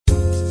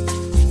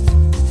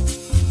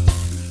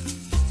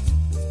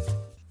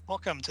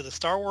Welcome to the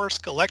Star Wars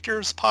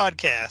Collectors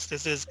Podcast.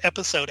 This is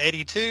episode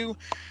 82,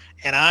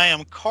 and I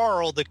am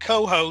Carl, the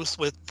co-host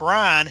with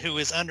Bryan, who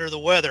is under the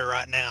weather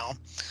right now.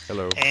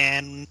 Hello.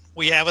 And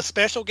we have a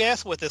special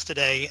guest with us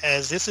today,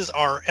 as this is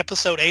our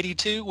episode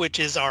 82, which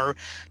is our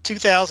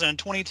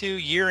 2022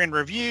 year in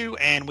review,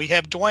 and we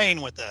have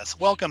Dwayne with us.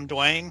 Welcome,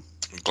 Dwayne.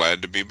 I'm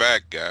glad to be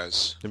back,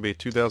 guys. It'll be a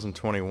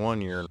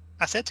 2021 year.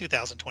 I said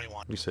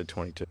 2021. You said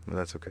 22.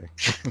 That's okay.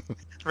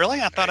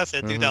 Really? I thought I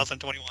said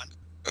 2021.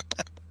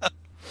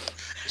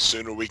 The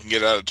sooner we can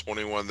get out of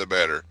 21, the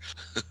better.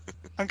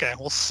 Okay,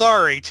 well,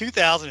 sorry,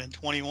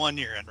 2021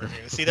 year in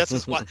review. See, this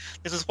is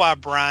why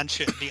Bryan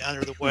shouldn't be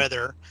under the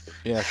weather.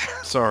 Yeah,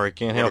 sorry,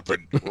 can't help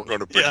it. We're going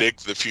to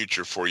predict the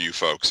future for you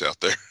folks out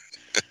there.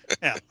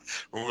 Yeah,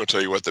 We're going to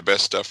tell you what the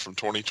best stuff from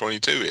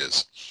 2022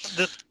 is.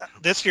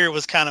 This year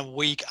was kind of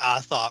weak, I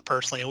thought,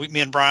 personally.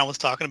 Me and Bryan was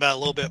talking about it a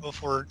little bit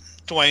before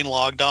Dwayne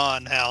logged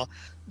on, how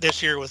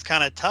this year was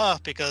kind of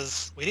tough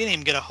because we didn't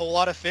even get a whole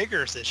lot of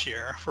figures this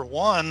year, for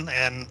one,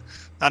 and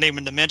not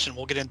even to mention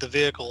we'll get into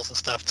vehicles and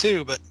stuff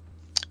too, but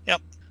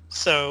yep.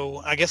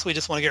 So I guess we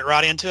just want to get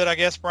right into it, I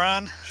guess,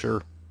 Bryan?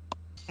 Sure.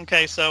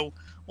 Okay, so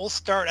we'll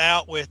start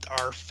out with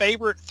our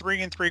favorite 3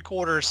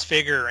 3/4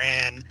 figure,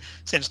 and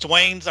since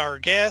Dwayne's our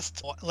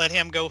guest, let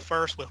him go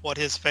first with what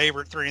his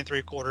favorite 3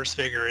 3/4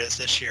 figure is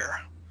this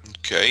year.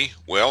 Okay,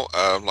 well,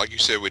 like you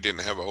said, we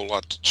didn't have a whole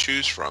lot to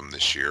choose from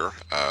this year,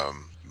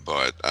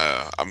 but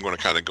I'm going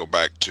to kind of go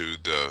back to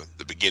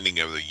the beginning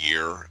of the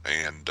year,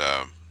 and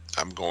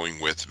I'm going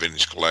with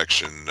Vintage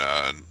Collection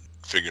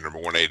figure number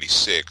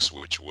 186,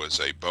 which was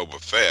a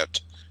Boba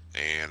Fett,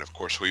 and of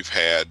course we've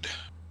had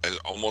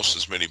almost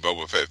as many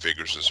Boba Fett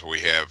figures as we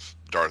have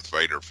Darth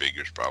Vader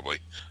figures probably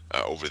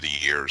over the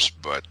years,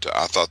 but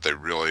I thought they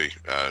really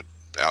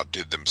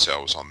outdid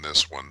themselves on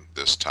this one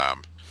this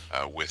time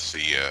with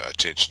the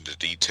attention to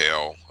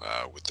detail,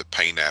 with the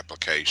paint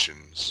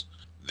applications,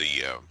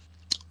 the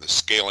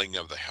scaling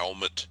of the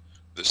helmet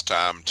this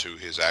time to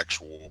his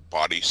actual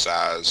body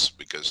size,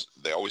 because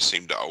they always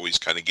seem to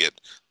kind of get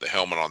the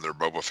helmet on their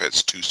Boba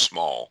Fett's too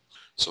small.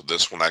 So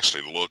this one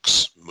actually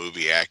looks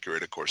movie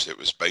accurate. Of course, it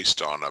was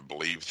based on, I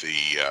believe,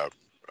 the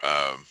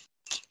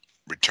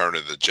Return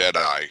of the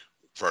Jedi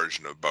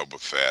version of Boba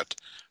Fett.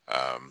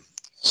 And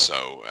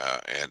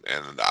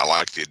I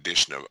like the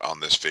addition on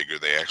this figure.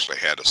 They actually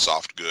had a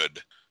soft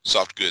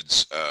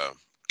goods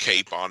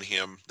cape on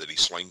him that he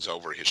slings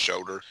over his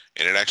shoulder,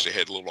 and it actually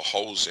had little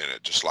holes in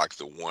it, just like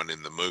the one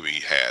in the movie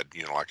had,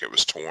 like it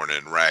was torn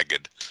and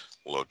ragged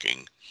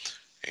looking.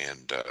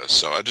 And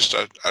so I just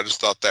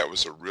thought that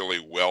was a really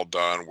well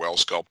done, well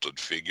sculpted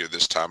figure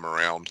this time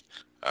around.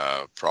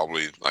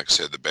 Probably, like I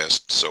said, the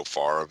best so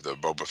far of the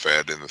Boba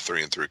Fett in the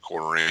 3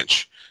 3/4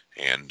 inch.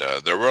 And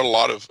there were a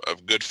lot of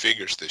good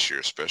figures this year,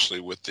 especially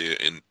with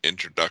the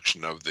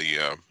introduction of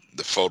the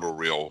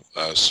photoreal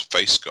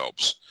face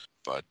sculpts.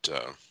 But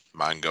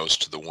mine goes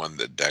to the one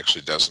that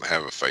actually doesn't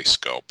have a face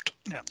sculpt.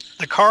 Yeah,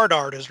 the card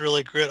art is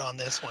really good on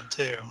this one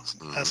too.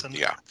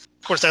 Yeah.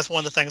 Of course, that's one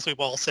of the things we've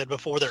all said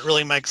before that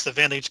really makes the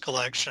vintage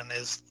collection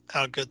is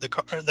how good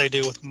they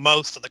do with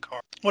most of the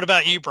cards. What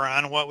about you,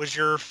 Bryan? What was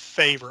your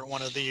favorite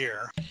one of the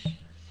year?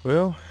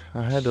 Well,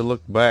 I had to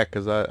look back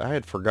because I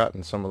had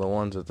forgotten some of the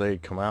ones that they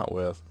had come out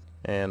with.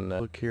 And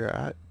look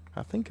here,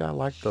 I think I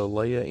like the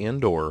Leia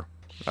Endor.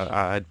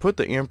 I had put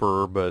the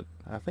Emperor, but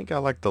I think I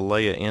like the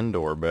Leia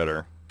Endor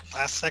better.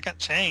 Last second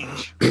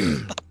change.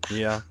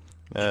 Yeah.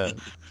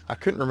 I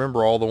couldn't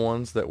remember all the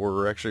ones that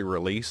were actually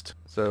released.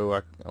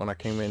 So when I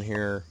came in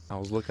here, I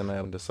was looking at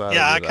them and decided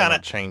that I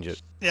might change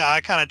it. Yeah, I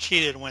kind of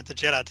cheated and went to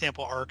Jedi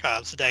Temple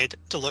Archives today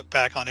to look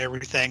back on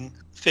everything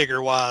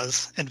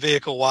figure-wise and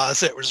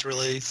vehicle-wise that was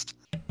released.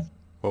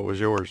 What was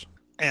yours?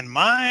 And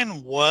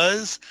mine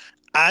was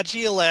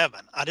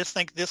IG-11. I just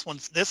think this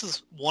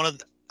is one of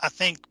the, I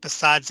think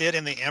besides it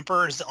and the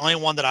Emperor is the only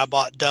one that I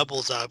bought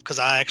doubles of because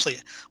I actually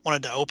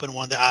wanted to open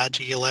one of the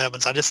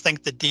IG-11s. I just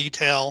think the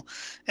detail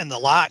and the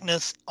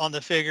likeness on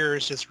the figure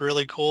is just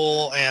really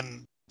cool,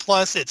 and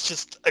plus it's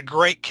just a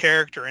great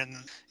character in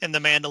the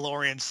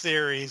Mandalorian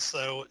series,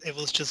 so it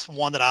was just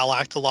one that I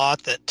liked a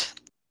lot that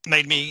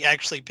made me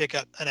actually pick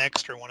up an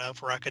extra one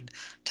of where I could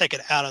take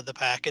it out of the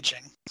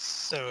packaging.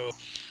 So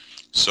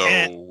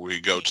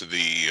we go to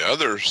the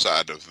other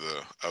side of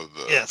the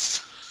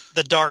yes.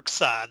 The dark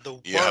side,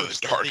 the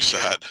dark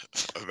side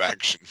of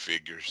action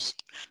figures.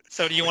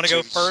 So do you want to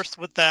go first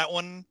with that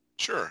one?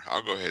 Sure,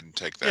 I'll go ahead and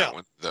take that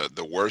one.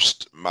 The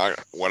worst,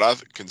 what I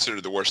consider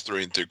the worst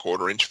 3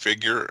 3/4 inch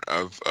figure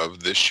of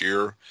this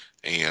year,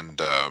 and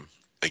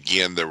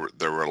again there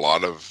were a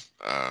lot of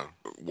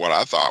what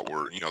I thought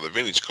were the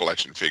vintage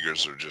collection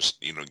figures are just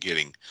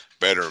getting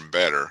better and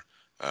better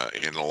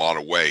in a lot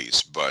of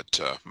ways. But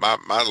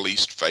my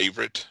least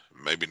favorite,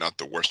 maybe not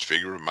the worst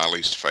figure, but my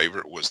least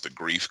favorite was the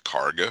Grief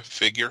Karga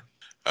figure,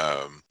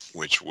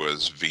 which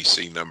was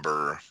VC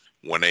number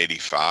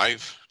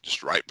 185,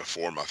 just right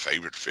before my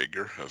favorite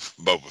figure of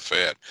Boba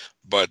Fett.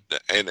 But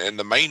and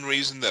the main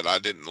reason that I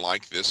didn't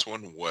like this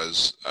one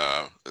was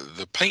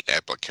the paint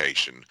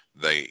application.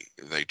 They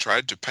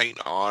tried to paint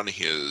on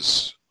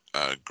his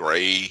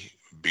gray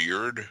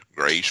beard,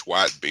 grayish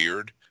white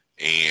beard,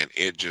 and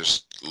it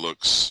just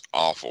looks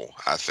awful.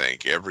 I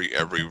think every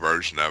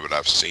version of it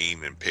I've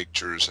seen in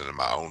pictures and in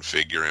my own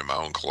figure in my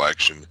own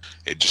collection,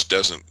 it just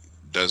doesn't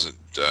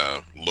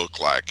look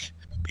like,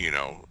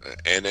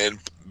 and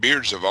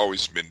beards have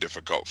always been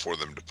difficult for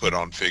them to put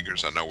on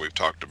figures. I know we've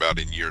talked about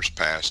in years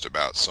past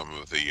about some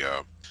of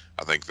the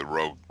I think the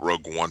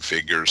Rogue One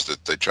figures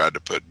that they tried to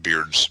put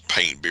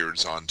paint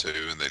beards onto,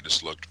 and they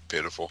just looked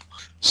pitiful.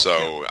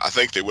 So I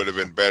think they would have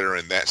been better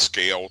in that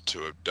scale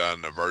to have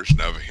done a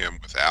version of him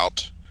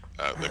without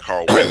the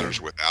Carl Weathers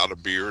without a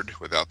beard,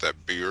 without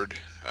that beard.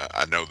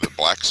 I know the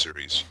Black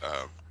Series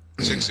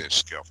 6-inch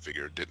scale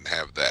figure didn't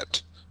have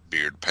that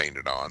beard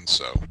painted on,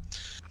 so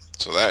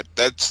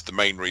that's the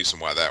main reason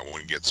why that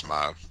one gets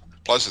my.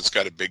 Plus, it's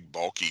got a big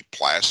bulky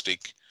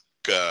plastic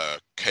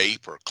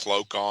cape or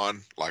cloak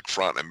on, like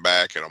front and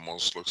back. It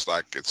almost looks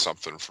like it's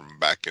something from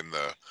back in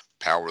the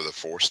Power of the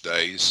Force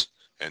days.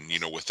 And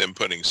with them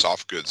putting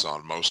soft goods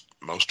on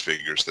most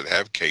figures that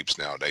have capes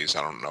nowadays,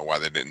 I don't know why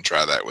they didn't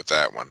try that with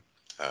that one.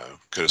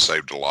 Could have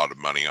saved a lot of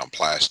money on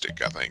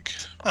plastic, I think,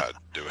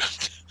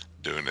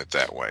 doing it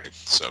that way.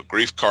 So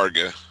Grief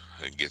Karga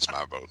gets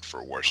my vote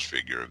for worst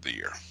figure of the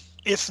year.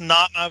 It's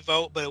not my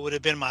vote, but it would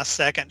have been my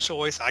second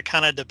choice. I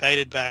kind of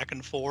debated back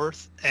and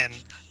forth, and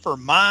for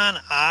mine,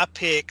 I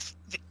picked,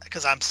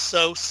 because I'm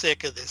so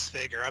sick of this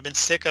figure. I've been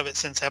sick of it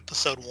since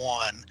episode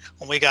 1,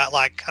 when we got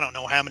I don't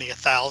know how many,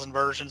 1,000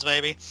 versions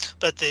maybe.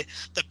 But the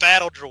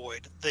battle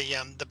droid,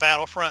 the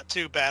Battlefront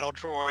 2 battle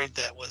droid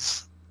that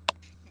was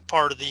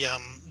part of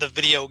the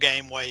video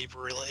game wave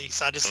release.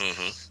 I just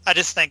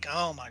think,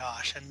 oh my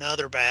gosh,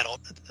 another battle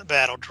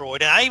droid.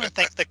 And I even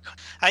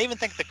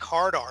think the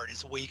card art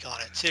is weak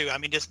on it too. I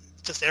mean, just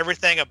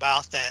everything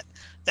about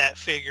that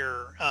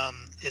figure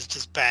is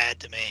just bad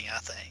to me, I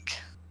think.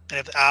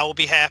 And I will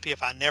be happy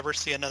if I never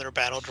see another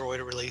battle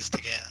droid released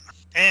again.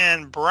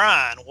 And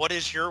Brian, what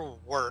is your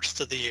worst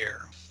of the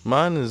year?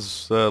 Mine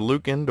is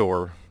Luke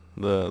Endor.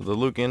 The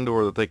Luke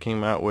Endor that they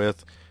came out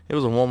with. It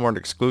was a Walmart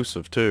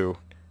exclusive too.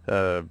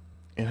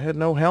 It had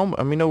no helmet.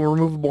 I mean, no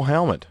removable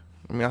helmet.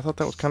 I mean, I thought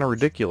that was kind of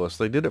ridiculous.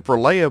 They did it for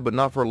Leia, but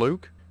not for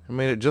Luke. I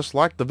made it just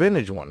like the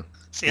vintage one.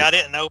 See, I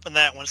didn't open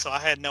that one, so I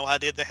had no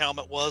idea the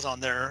helmet was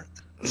on there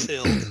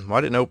sealed. Well,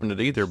 I didn't open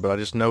it either, but I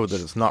just know that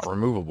it's not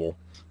removable.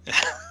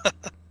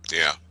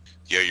 Yeah,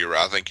 you're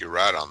right. I think you're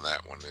right on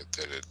that one.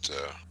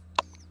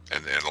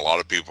 And a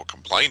lot of people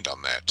complained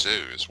on that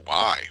too. Is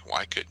why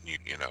couldn't you,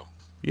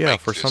 Yeah,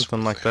 for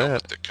something like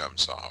that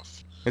comes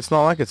off. It's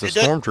not like it's a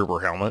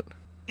stormtrooper helmet.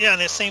 Yeah,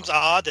 and it seems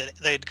odd that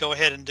they'd go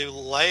ahead and do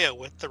Leia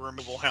with the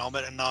removable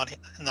helmet and not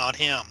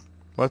him.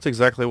 Well, that's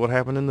exactly what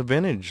happened in the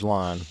vintage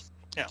line.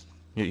 Yeah.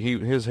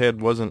 His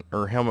helmet wasn't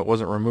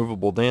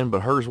removable then,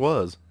 but hers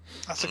was.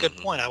 That's a good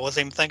point. I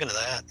wasn't even thinking of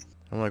that.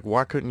 I'm like,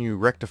 why couldn't you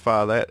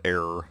rectify that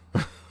error?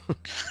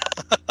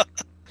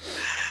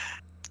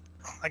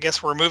 I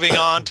guess we're moving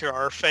on to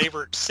our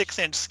favorite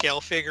 6-inch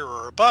scale figure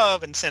or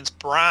above, and since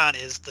Brian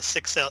is the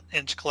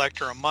 6-inch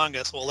collector among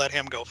us, we'll let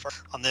him go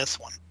first on this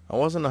one. I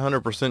wasn't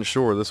 100%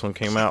 sure this one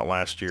came out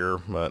last year,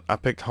 but I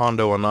picked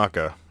Hondo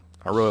Anaka.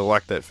 I really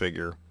like that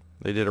figure.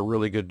 They did a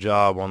really good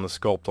job on the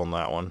sculpt on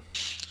that one,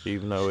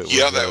 even though it was...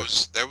 Yeah, that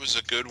was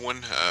a good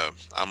one.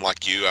 I'm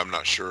like you. I'm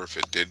not sure if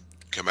it did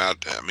come out.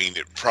 I mean,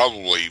 it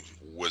probably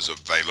was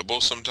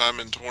available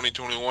sometime in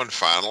 2021,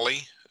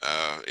 finally.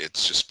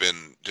 It's just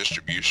been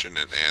distribution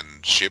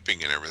and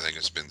shipping and everything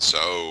has been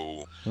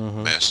so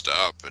messed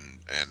up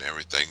and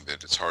everything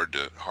that it's hard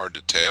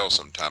to tell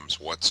sometimes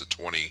what's a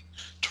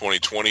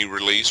 2020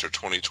 release or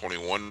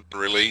 2021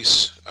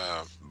 release.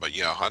 But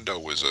yeah, Hondo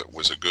was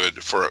a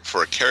good for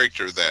a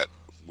character that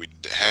we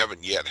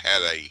haven't yet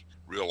had a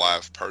real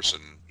live person,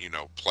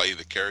 play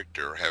the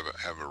character,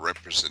 have a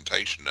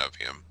representation of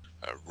him.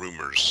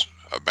 Rumors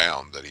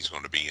abound that he's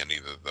going to be in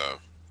either the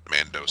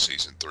Mando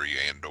season 3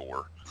 and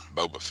or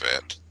Boba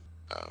Fett,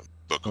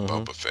 Book of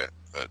Boba Fett,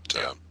 but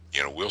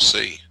we'll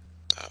see.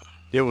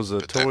 It was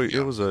a toy.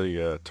 It was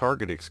a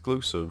Target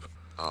exclusive,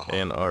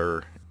 and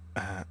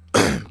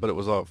but it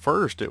was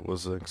first. It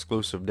was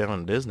exclusive down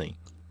in Disney.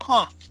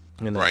 Huh.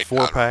 In that right.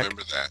 4-pack. I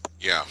remember that.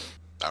 Yeah,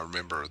 I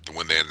remember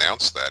when they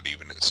announced that,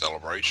 even at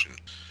Celebration,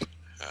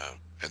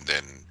 and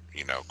then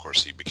of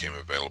course, he became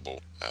available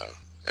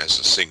as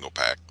a single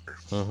pack.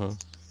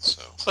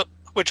 So.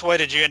 Which way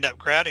did you end up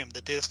grabbing him?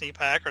 The Disney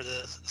pack or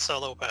the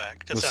solo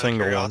pack? Just out of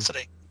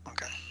curiosity.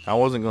 Okay. I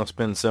wasn't going to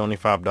spend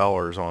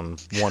 $75 on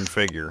one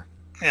figure.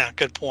 Yeah,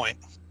 good point.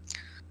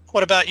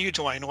 What about you,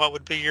 Dwayne? What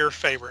would be your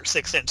favorite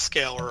 6-inch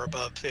scale or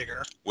above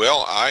figure?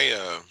 Well,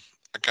 I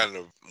kind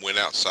of went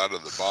outside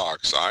of the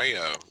box.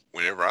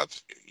 Whenever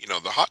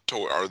the Hot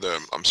Toy or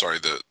the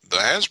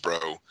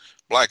Hasbro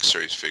Black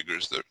Series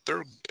figures,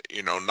 they're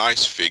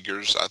nice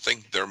figures. I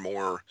think they're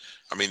more.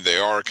 I mean, they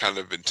are kind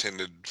of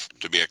intended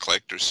to be a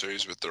collector's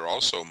series, but they're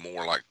also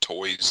more like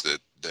toys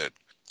that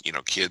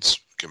kids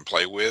can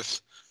play with,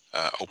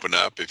 open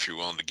up if you're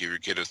willing to give your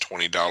kid a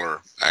 $20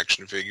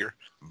 action figure.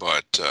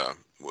 But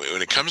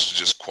when it comes to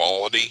just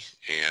quality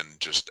and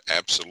just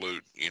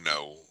absolute,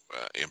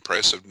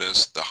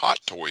 impressiveness, the Hot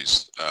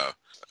Toys uh,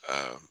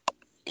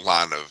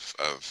 line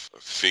of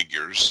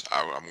figures,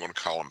 I'm going to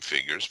call them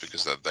figures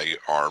because they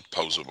are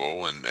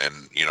posable and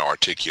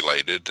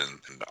articulated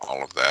and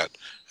all of that.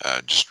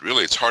 Just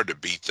really, it's hard to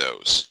beat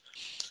those.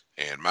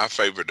 And my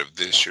favorite of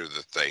this year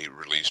that they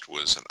released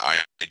was an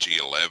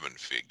IG-11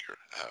 figure.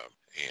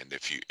 And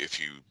if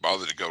you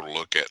bother to go to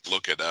look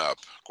it up,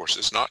 of course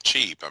it's not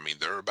cheap. I mean,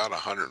 they're about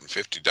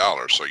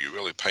 $150, so you're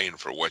really paying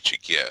for what you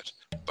get.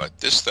 But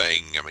this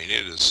thing, I mean,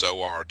 it is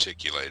so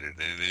articulated,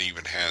 and it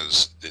even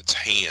has its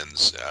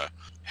hands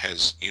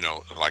has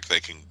like they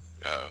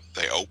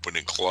open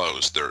and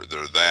close.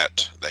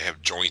 They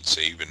have joints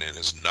even in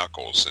his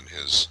knuckles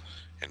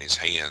and his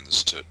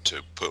hands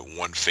to put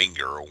one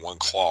finger or one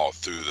claw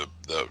through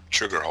the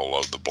trigger hole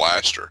of the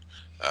blaster.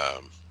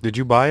 Did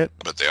you buy it?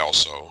 But they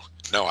also,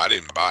 no, I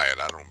didn't buy it.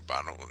 I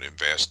don't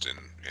invest in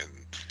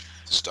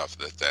stuff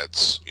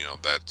that's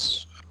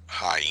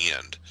high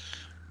end.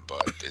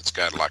 But it's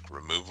got like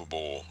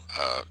removable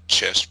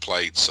chest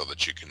plates so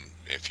that you can,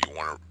 if you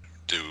want to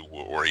do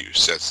where he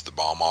sets the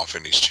bomb off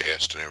in his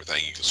chest and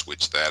everything, you can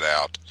switch that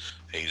out.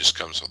 And he just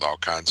comes with all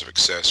kinds of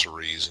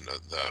accessories and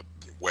the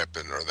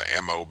weapon or the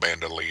ammo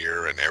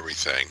bandolier and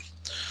everything.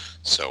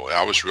 So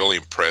I was really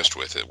impressed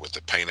with it, with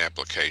the paint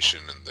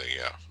application and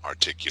the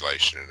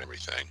articulation and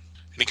everything.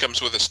 And he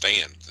comes with a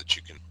stand that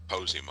you can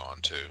pose him on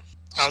too.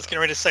 I was getting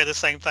ready to say the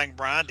same thing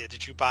Brian did.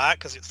 Did you buy it?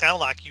 Because it sounded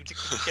like you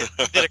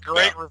did a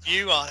great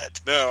review on it.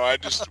 No, I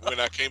just, when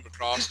I came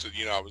across it,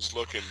 I was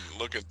looking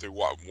through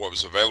what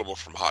was available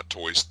from Hot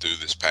Toys through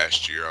this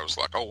past year. I was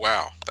like, oh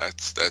wow,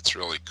 that's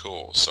really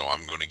cool. So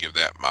I'm going to give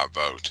that my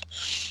vote.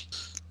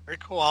 Very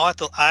cool. I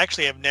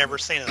actually have never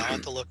seen it. I'll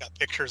have to look up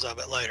pictures of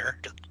it later.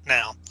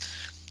 Now,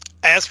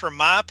 as for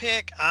my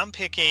pick, I'm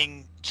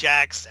picking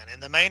Jackson.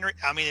 And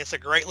it's a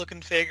great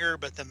looking figure,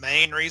 but the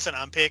main reason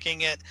I'm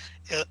picking it,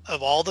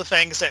 of all the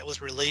things that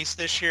was released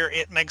this year,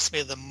 it makes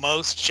me the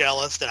most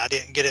jealous that I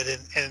didn't get it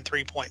in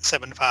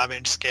 3.75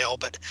 inch scale.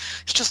 But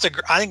it's just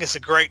I think it's a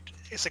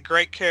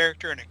great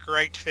character and a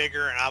great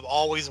figure, and I've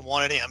always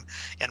wanted him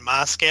in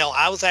my scale.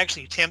 I was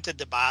actually tempted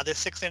to buy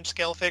this 6-inch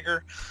scale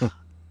figure,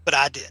 but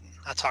I didn't.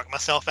 I talked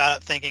myself out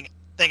of thinking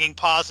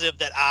positive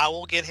that I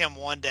will get him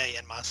one day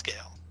in my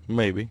scale.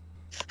 Maybe.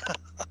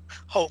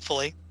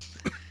 Hopefully.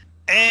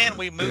 And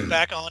we move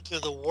back onto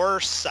the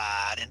worst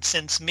side. And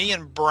since me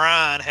and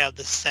Brian have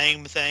the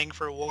same thing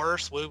for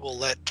worst, we will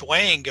let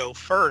Dwayne go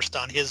first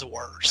on his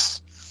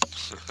worst.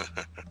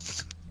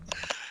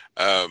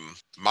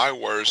 My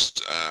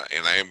worst,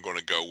 and I am going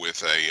to go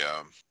with a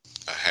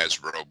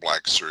Hasbro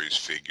Black Series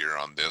figure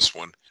on this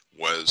one,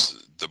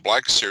 was the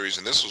Black Series,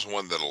 and this was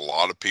one that a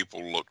lot of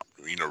people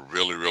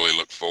really, really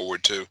look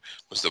forward to,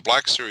 was the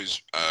Black Series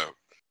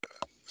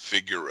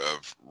figure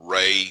of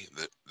Rey,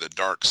 the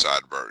dark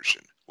side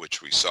version,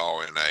 which we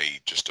saw in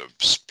just a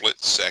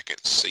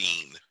split-second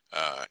scene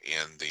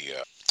in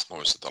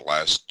the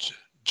Last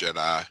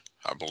Jedi,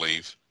 I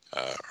believe,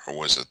 or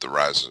was it the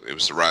Rise of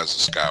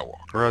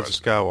Skywalker? Rise of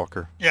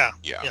Skywalker. Yeah.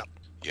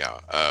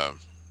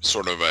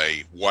 Sort of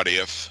a what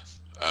if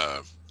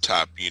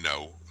type,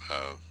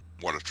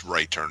 what if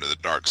Rey turned to the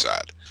dark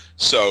side?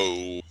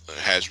 So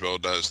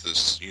Hasbro does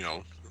this,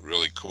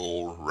 really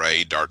cool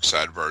Rey dark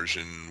side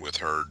version with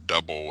her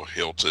double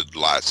hilted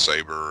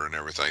lightsaber and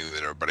everything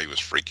that everybody was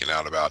freaking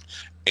out about.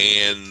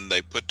 And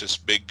they put this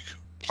big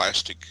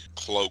plastic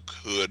cloak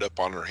hood up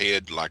on her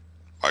head, like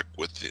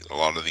with a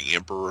lot of the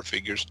Emperor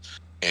figures.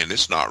 And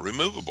it's not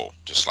removable,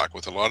 just like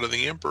with a lot of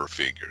the Emperor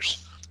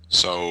figures.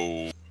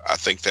 So I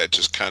think that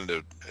just kind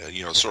of,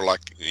 sort of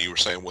like you were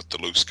saying with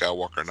the Luke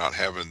Skywalker not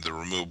having the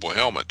removable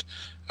helmet,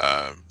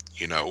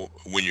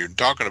 when you're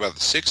talking about the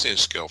 6-inch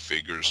scale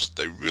figures,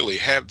 they really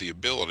have the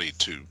ability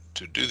to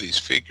do these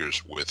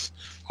figures with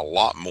a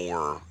lot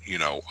more,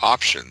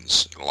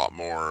 options, a lot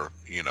more,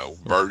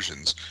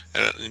 versions.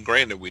 And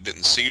granted, we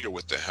didn't see her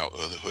with the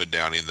hood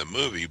down in the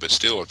movie, but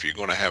still, if you're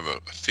going to have a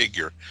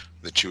figure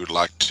that you would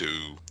like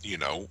to,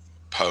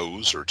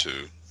 pose or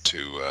to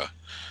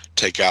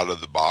take out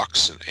of the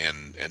box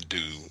and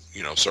do,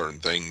 certain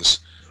things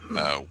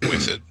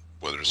with it,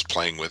 whether it's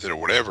playing with it or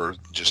whatever,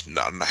 just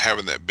not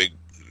having that big,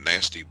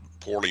 nasty,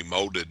 poorly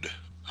molded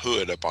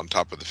hood up on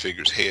top of the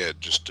figure's head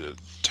just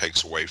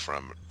takes away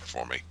from it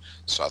for me.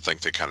 So I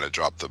think they kind of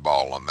dropped the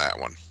ball on that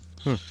one.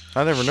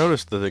 I never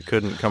noticed that it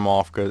couldn't come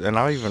off, and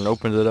I even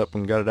opened it up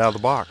and got it out of the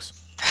box.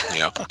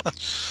 Yeah.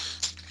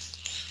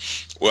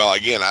 Well,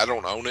 again, I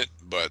don't own it,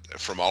 but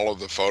from all of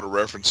the photo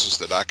references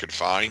that I could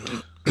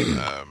find,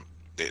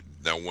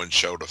 no one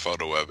showed a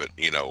photo of it,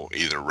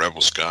 either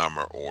Rebel Scum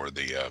or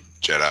the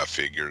Jedi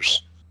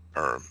Figures,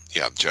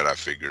 Jedi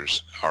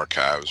Figures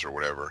Archives or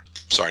whatever.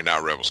 Sorry,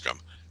 not Rebel Scum.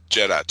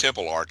 Jedi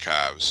Temple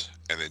Archives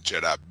and then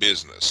Jedi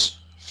Business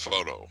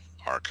Photo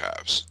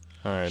Archives.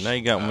 All right, now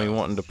you got me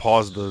wanting to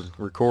pause the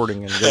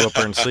recording and go up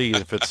there and see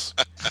if it's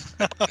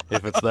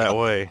that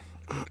way.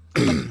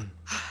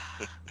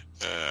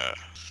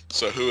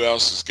 So who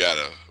else has got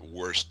a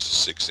worst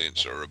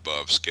 6-inch or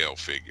above scale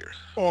figure?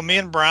 Well, me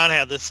and Brian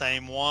have the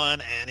same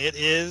one, and it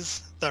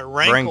is the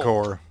Rancor.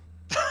 Rancor.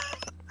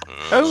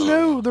 Oh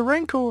no, the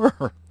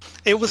Rancor.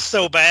 It was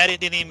so bad it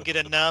didn't even get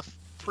enough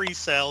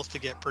pre-sales to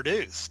get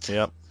produced.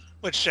 Yep.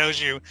 Which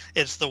shows you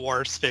it's the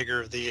worst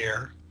figure of the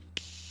year.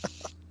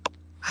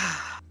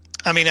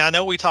 I mean, I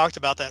know we talked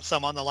about that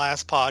some on the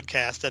last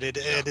podcast, that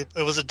it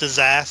was a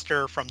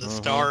disaster from the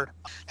start,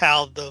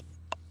 how the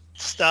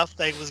stuff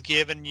they was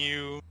giving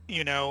you,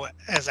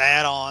 as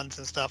add-ons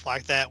and stuff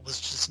like that was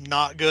just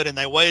not good, and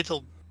they waited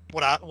till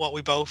what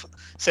we both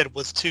said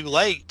was too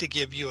late to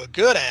give you a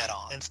good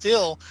add-on, and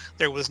still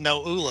there was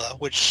no ULA,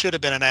 which should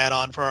have been an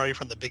add-on already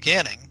from the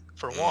beginning,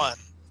 for one.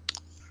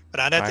 But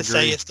I'd have to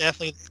say it's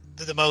definitely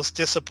the most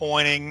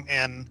disappointing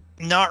and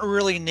not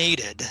really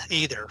needed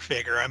either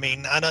figure. I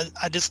mean, I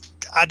just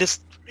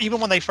even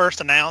when they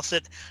first announced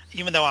it,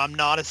 even though I'm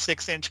not a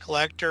 6-inch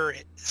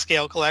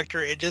scale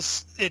collector, it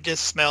just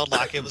smelled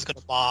like it was going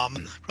to bomb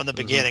from the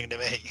beginning to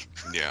me.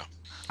 Yeah,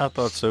 I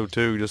thought so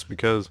too, just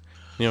because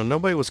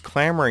nobody was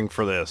clamoring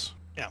for this.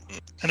 Yeah,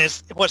 and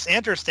what's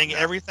interesting,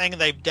 everything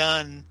they've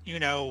done,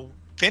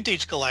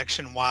 vintage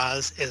collection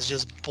wise, is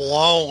just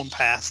blown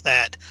past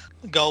that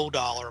gold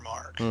dollar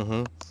mark.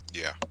 Mm-hmm.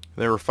 Yeah,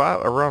 they were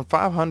around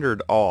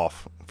 500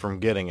 off from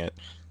getting it,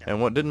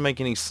 and what didn't make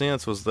any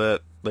sense was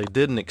that they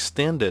didn't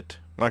extend it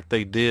like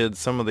they did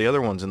some of the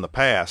other ones in the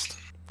past,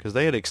 because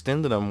they had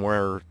extended them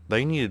where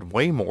they needed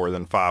way more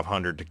than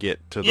 500 to get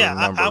to the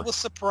number. I was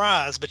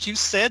surprised, but you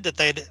said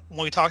that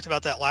when we talked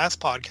about that last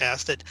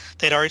podcast, that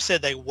they'd already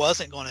said they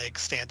wasn't going to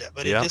extend it,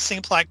 but it just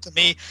seems like to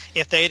me,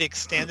 if they had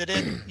extended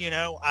it,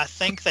 I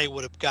think they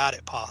would have got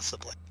it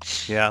possibly.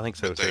 Yeah, I think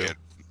so too.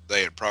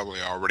 They had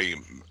probably already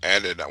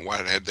added,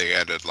 what had they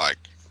added, like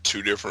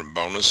 2 different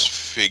bonus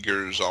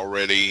figures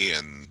already,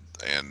 and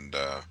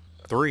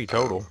 3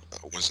 total.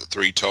 Was it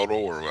 3 total,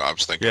 or I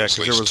was thinking at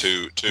least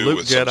two Luke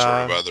with Jedi,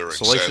 some sort of other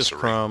Salacious accessory.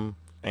 Crumb,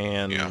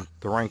 and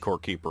the Rancor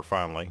Keeper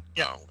finally.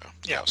 Yeah. Oh,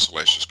 well,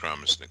 Salacious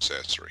Crumb is an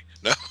accessory.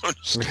 No,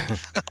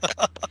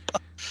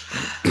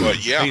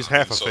 but yeah, he's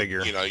half a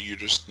figure.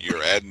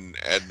 You're adding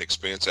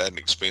expense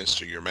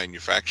to your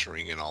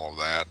manufacturing and all of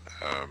that.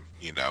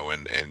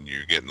 And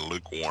you're getting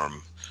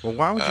lukewarm. Well,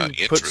 why would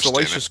you put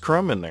Salacious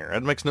Crumb in there?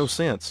 That makes no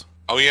sense.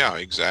 Oh yeah,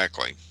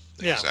 exactly.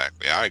 Yeah.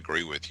 Exactly. I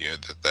agree with you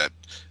that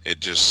it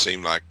just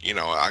seemed like, in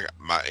my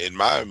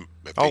opinion,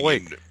 oh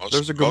wait,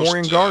 there's a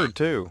Gamorrean guard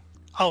too.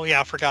 Oh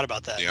yeah, I forgot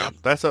about that. Yeah.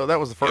 That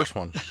was the first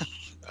one.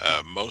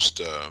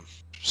 Most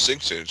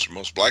 6-inch,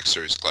 most Black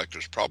Series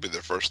collectors, probably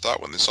their first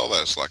thought when they saw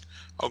that, it's like,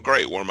 oh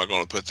great, where am I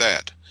going to put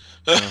that?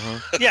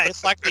 Yeah,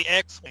 it's like the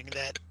X-Wing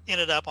that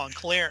ended up on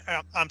clearance.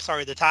 I'm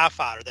sorry, the TIE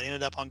Fighter that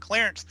ended up on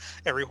clearance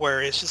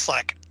everywhere. It's just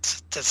like,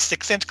 does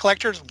 6-inch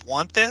collectors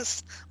want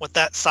this with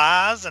that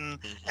size? And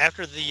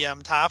after the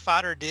TIE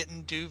Fighter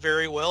didn't do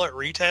very well at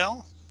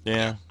retail.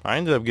 Yeah, I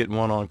ended up getting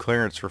one on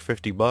clearance for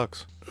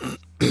 $50.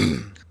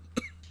 And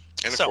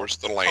of course,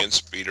 the land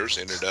speeders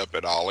ended up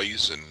at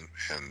Ollie's, and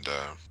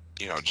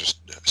just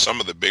some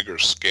of the bigger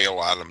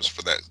scale items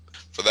for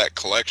that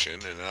collection.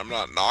 And I'm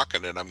not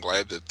knocking it. I'm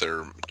glad that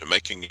they're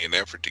making an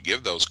effort to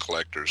give those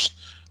collectors,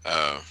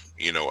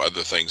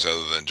 other things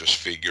other than just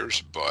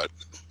figures. But,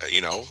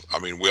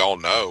 we all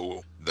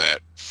know that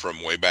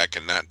from way back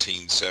in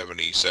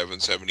 1977,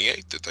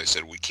 78, that they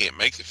said we can't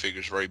make the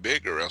figures very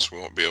big or else we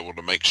won't be able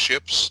to make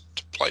ships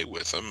to play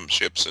with them,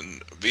 ships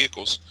and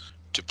vehicles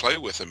to play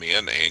with them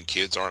in, and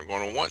kids aren't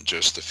going to want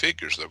just the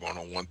figures. They're going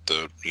to want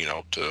to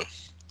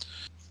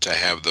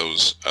have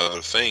those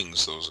other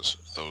things,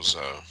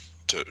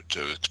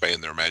 to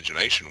expand their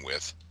imagination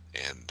with,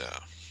 and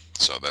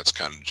so that's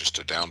kind of just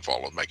a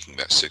downfall of making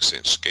that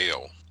 6-inch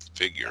scale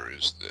figure,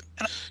 is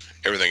that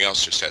everything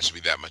else just has to be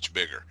that much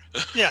bigger.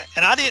 Yeah,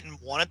 and I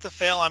didn't want it to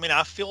fail. I mean,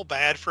 I feel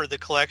bad for the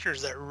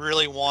collectors that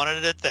really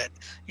wanted it, that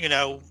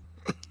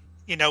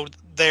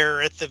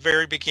there at the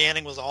very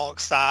beginning was all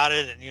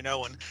excited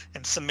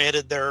and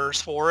submitted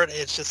theirs for it.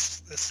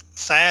 It's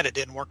sad it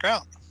didn't work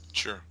out.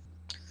 Sure.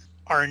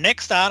 Our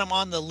next item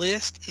on the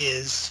list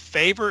is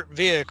favorite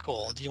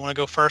vehicle. Do you want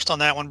to go first on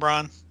that one,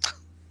 Brian?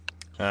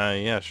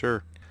 Yeah,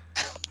 sure.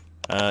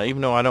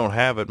 Even though I don't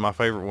have it, my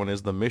favorite one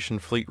is the Mission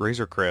Fleet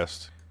Razor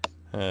Crest.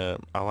 I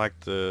like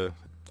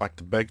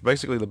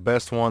basically the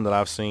best one that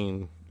I've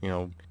seen.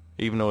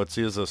 Even though it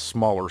is a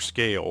smaller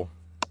scale,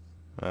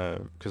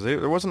 because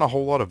there wasn't a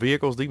whole lot of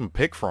vehicles to even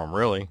pick from,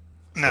 really.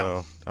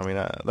 No.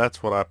 So,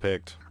 that's what I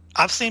picked.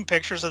 I've seen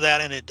pictures of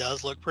that, and it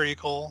does look pretty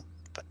cool.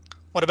 But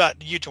what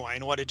about you,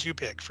 Dwayne? What did you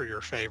pick for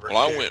your favorite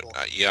vehicle?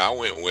 I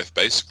went with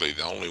basically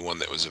the only one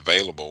that was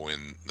available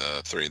in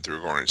the 3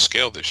 3/4 inch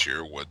scale this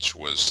year, which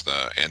was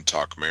the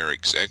Antok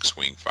Merrick's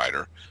X-Wing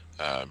fighter.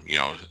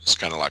 It's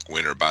kind of like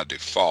winner by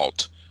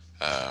default.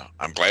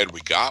 I'm glad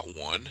we got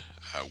one.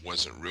 I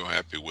wasn't real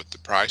happy with the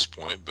price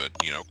point, but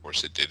of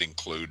course, it did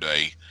include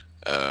a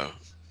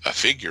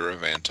figure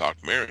of Antok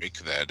Merrick.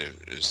 That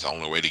is the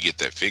only way to get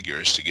that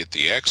figure is to get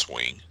the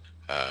X-Wing.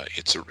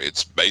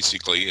 It's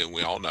basically, and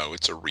we all know,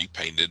 it's a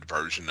repainted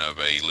version of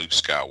a Luke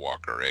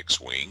Skywalker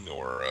X-wing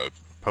or a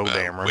Poe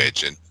Dameron.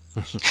 Wedge.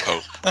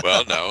 Oh,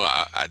 well, no,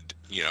 I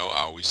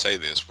always say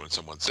this when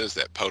someone says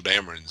that Poe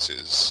Dameron's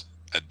is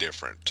a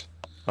different.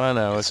 I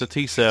know it's a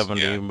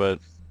T-70, but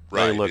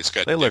right,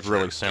 they look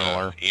really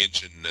similar.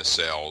 Engine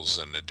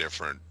nacelles and a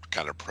different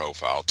kind of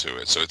profile to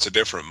it, so it's a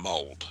different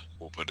mold.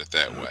 We'll put it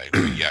that way.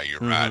 But yeah,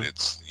 you're right.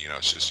 It's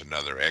it's just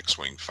another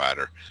X-wing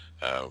fighter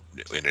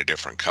in a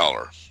different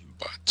color.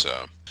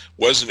 But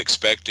wasn't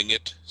expecting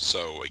it.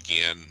 So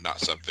again, not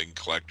something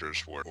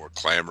collectors were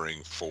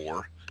clamoring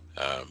for.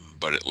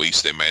 But at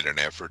least they made an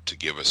effort to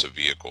give us a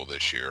vehicle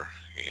this year,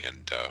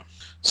 and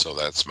so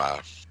that's my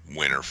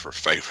winner for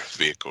favorite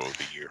vehicle of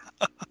the year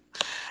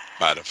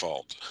by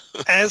default.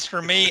 As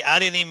for me, I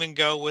didn't even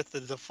go with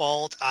the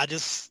default. I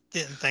just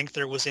didn't think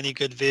there was any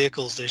good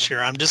vehicles this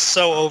year. I'm just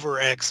so over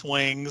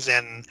X-Wings,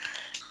 and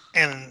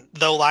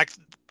though like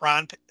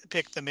Bryan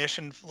picked the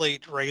Mission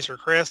Fleet Razor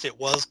Crest, it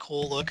was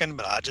cool looking,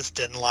 but I just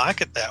didn't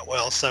like it that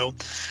well. So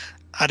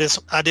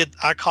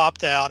I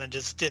copped out and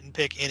just didn't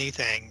pick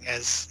anything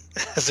as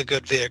a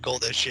good vehicle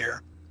this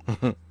year.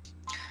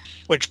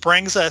 Which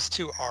brings us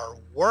to our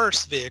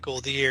worst vehicle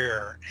of the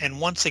year. And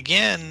once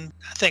again,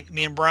 I think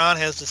me and Bryan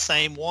has the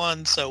same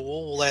one, so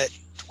we'll let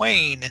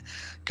Dwayne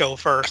go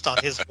first on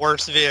his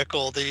worst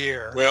vehicle of the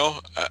year.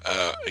 Well,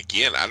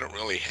 again, I don't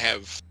really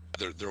have.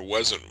 There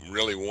wasn't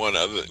really one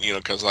other,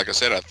 because like I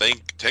said, I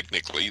think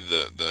technically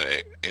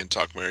the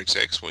Antoc Merrick's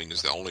X-Wing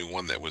is the only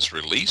one that was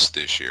released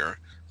this year.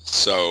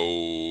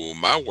 So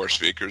my worst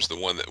vehicle is the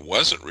one that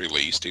wasn't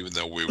released, even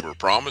though we were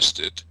promised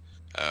it.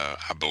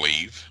 I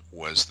believe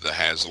was the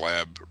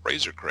HasLab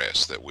Razor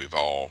Crest that we've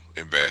all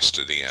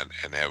invested in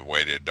and have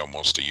waited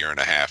almost a year and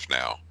a half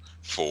now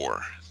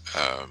for.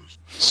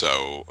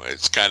 So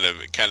it's kind of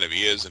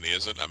is and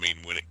isn't. I mean,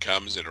 when it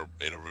comes, it'll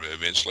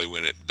eventually,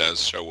 when it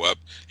does show up,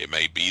 it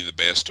may be the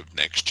best of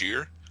next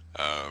year.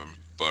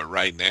 But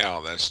right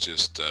now, that's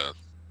just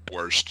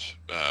worst.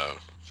 I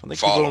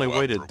think you've only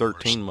waited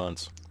 13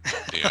 months.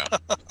 Yeah,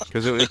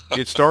 because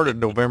it started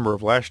November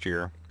of last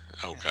year.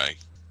 Okay,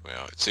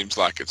 well, it seems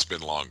like it's been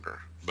longer,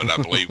 but I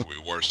believe we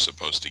were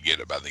supposed to get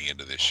it by the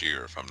end of this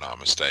year, if I'm not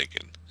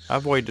mistaken.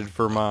 I've waited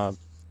for my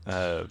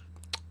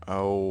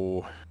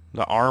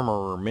the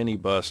Armor mini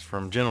bust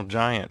from Gentle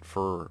Giant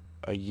for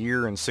a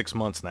year and 6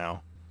 months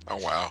now. Oh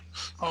wow!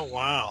 Oh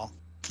wow!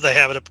 Do they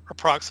have an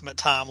approximate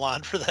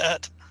timeline for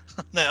that?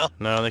 No,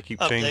 they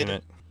keep changing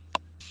it.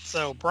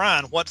 So,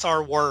 Bryan, what's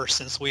our worst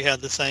since we had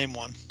the same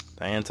one?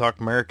 The Antoc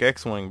Merrick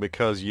X-Wing,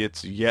 because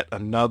it's yet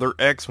another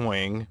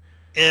X-Wing.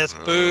 Yes,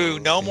 boo!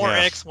 No more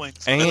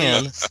X-Wings.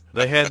 And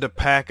they had to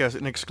pack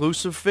an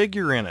exclusive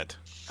figure in it.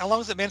 How long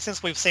has it been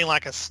since we've seen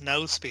like a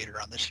snow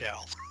speeder on the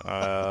shelf?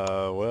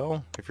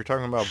 Well, if you're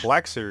talking about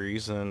Black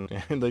Series, and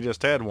they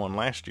just had one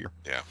last year.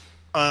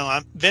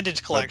 Yeah.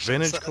 Vintage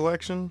collection.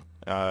 Collection?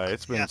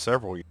 It's been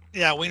several years.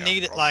 Yeah, we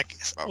need it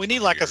we need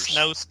like a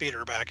snow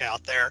speeder back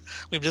out there.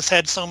 We've just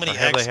had so many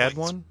Have X-Wings. They had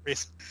one?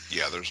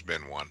 Yeah, there's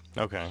been one.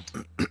 Okay.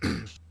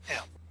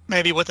 Yeah.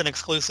 Maybe with an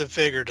exclusive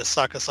figure to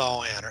suck us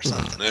all in or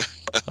something.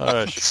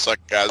 Suck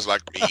guys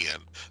like me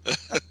in.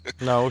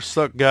 No,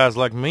 suck guys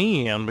like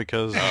me in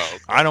because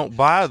I don't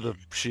buy the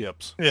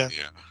ships. Yeah.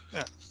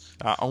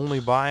 I only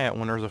buy it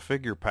when there's a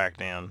figure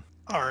packed in.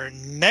 Our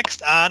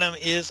next item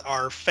is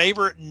our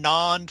favorite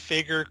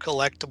non-figure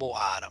collectible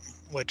item,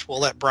 which we'll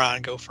let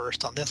Bryan go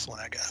first on this one,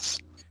 I guess.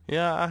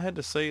 Yeah, I had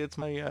to say it's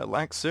my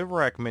Lax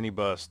Sivrak mini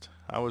bust.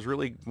 I was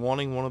really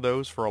wanting one of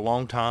those for a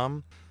long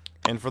time.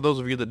 And for those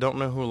of you that don't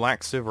know who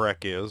Lax Sivrak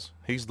is,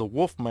 he's the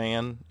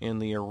Wolfman in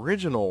the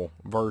original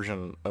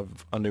version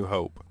of A New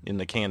Hope in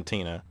the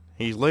Cantina.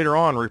 He's later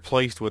on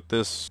replaced with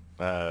this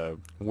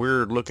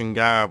weird-looking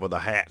guy with a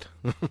hat.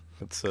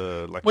 It's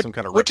like some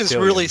kind of reptilian. Which is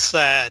really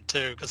sad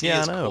too, because he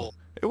is cool.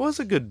 It was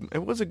a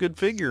good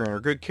figure and a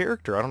good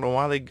character. I don't know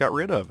why they got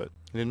rid of it.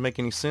 It didn't make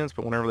any sense,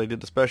 but whenever they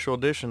did the special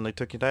edition, they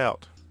took it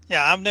out.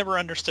 Yeah, I've never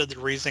understood the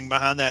reasoning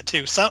behind that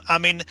too.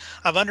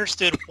 I've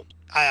understood.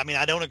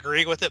 I don't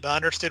agree with it, but I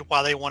understood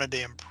why they wanted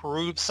to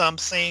improve some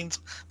scenes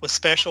with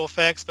special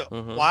effects. But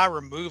why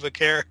remove a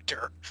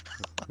character?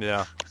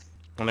 Yeah,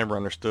 I never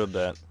understood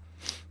that.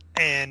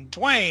 And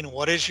Dwayne,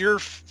 what is your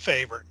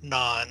favorite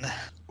non-collector?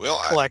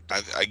 Well,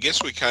 I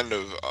guess we kind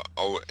of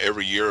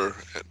every year.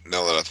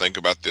 Now that I think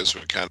about this,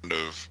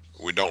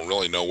 we don't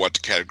really know what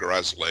to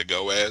categorize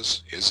Lego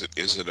as. Is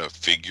it a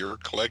figure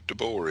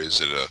collectible, or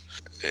is it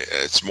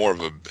it's more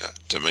of a,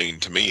 to me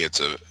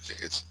it's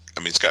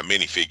got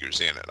many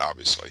figures in it,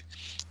 obviously.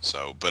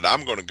 So, but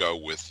I'm going to go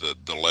with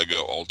the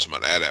Lego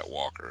Ultimate AT-AT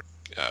Walker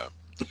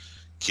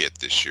kit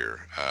this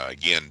year.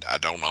 Again, I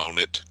don't own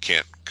it,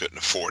 couldn't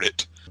afford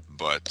it,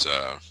 but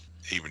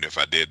even if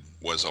I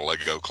was a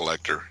Lego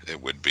collector,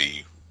 it would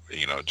be,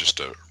 just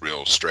a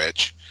real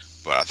stretch.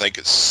 But I think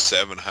it's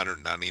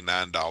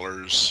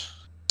 $799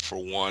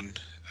 for one.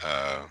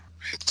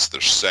 It's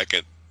their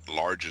second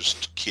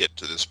largest kit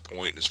to this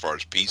point as far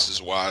as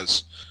pieces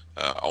wise.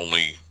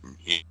 Only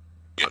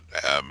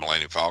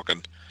Millennium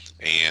Falcon,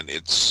 and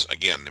it's,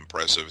 again,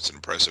 impressive. It's an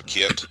impressive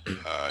kit.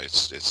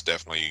 It's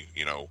definitely,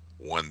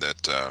 one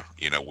that,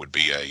 would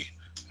be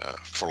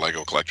for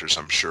Lego collectors,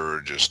 I'm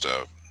sure, just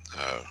a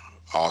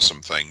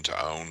awesome thing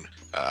to own.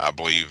 I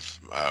believe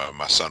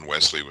my son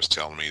Wesley was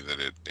telling me that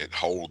it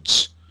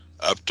holds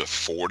up to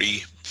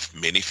 40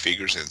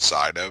 minifigures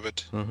inside of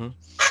it. Mm-hmm.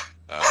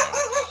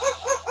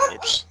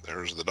 Whoops,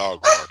 there's the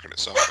dog barking at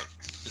something.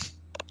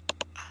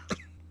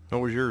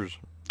 What was yours?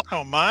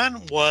 Oh,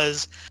 mine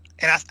was,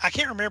 and I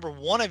can't remember,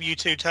 one of you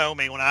two told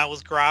me when I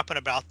was griping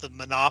about the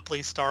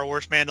Monopoly Star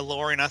Wars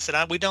Mandalorian, I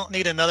said, we don't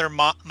need another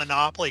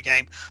Monopoly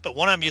game. But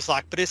one of you's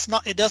like, but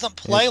it doesn't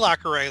play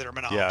like a regular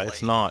Monopoly. Yeah,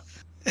 it's not.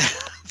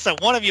 So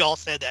one of you all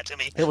said that to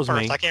me. It was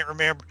first. me. I can't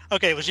remember.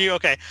 Okay, it was you.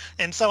 Okay.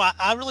 And so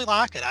I really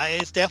like it.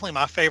 It's definitely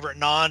my favorite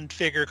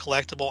non-figure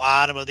collectible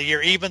item of the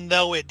year, even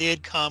though it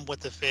did come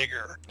with the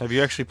figure. Have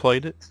you actually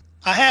played it?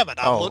 I haven't.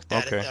 I've looked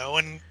at okay. it though,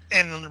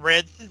 and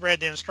read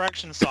the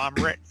instructions, so I'm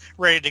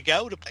ready to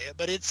go to play it.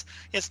 But it's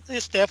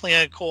definitely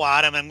a cool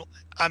item, and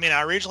I mean,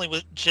 I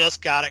originally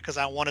just got it because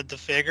I wanted the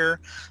figure,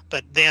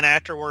 but then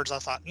afterwards I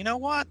thought, you know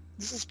what,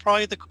 this is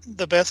probably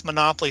the best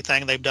Monopoly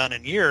thing they've done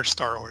in years,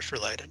 Star Wars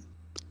related.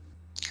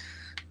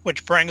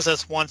 Which brings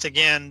us once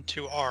again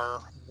to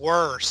our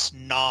worst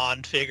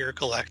non-figure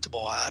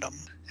collectible item,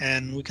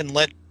 and we can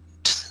let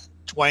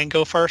Dwayne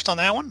go first on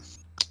that one.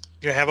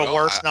 Do you have a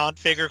worse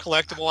non-figure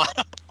collectible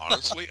item?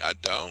 Honestly, I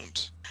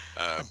don't.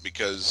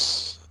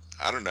 Because,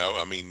 I don't know,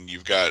 I mean,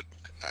 you've got,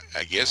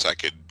 I guess I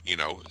could,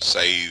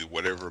 say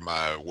whatever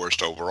my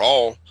worst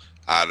overall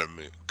item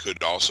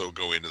could also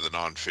go into the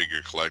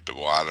non-figure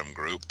collectible item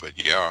group. But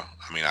yeah,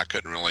 I mean, I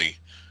couldn't really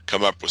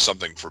come up with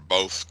something for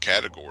both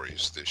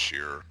categories this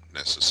year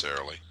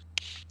necessarily.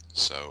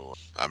 So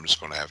I'm just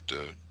going to have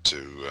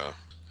to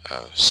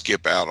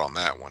skip out on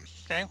that one.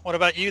 Okay, what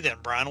about you then,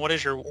 Brian? What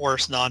is your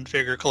worst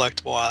non-figure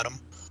collectible item?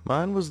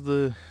 Mine was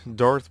the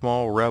Darth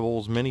Maul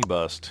Rebels mini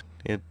bust.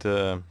 It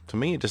to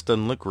me, it just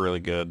doesn't look really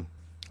good.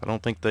 I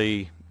don't think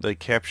they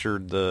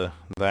captured the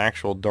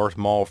actual Darth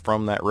Maul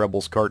from that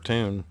Rebels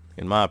cartoon,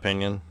 in my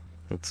opinion.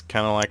 It's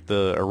kind of like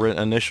the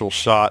initial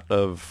shot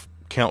of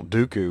Count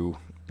Dooku,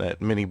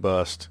 that mini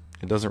bust.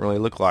 It doesn't really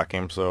look like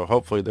him, so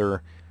hopefully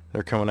they're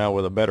coming out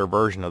with a better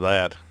version of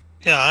that.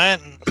 Yeah, I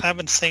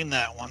haven't seen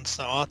that one,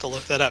 so I'll have to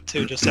look that up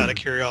too, just out of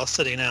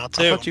curiosity now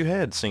too. I thought you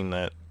had seen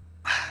that.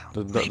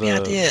 Maybe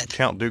I did.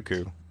 Count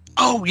Dooku.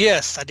 Oh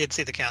yes, I did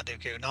see the Count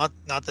Dooku,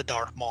 not the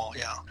Darth Maul.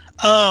 Yeah.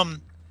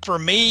 For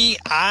me,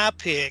 I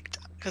picked,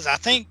 because I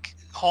think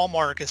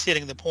Hallmark is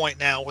hitting the point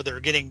now where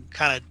they're getting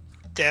kind of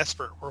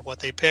desperate for what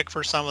they pick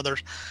for some of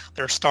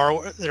their Star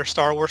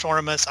Wars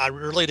ornaments. I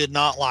really did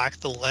not like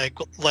the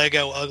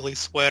Lego ugly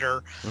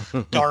sweater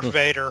Darth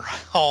Vader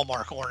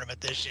Hallmark ornament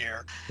this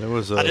year. There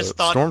was a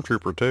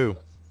Stormtrooper too.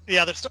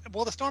 Yeah, the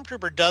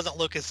Stormtrooper doesn't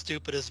look as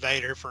stupid as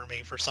Vader for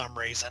me for some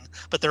reason.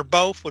 But they're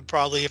both would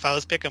probably, if I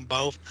was picking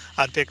both,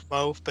 I'd pick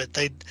both. But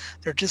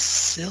they're just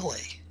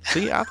silly.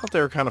 See, I thought they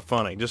were kind of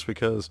funny just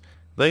because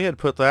they had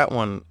put that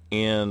one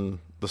in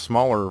the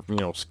smaller,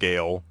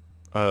 scale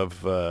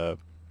of, I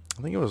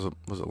think was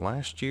it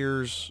last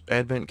year's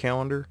Advent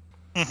calendar?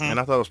 Mm-hmm. And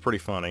I thought it was pretty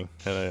funny.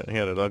 He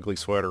had an ugly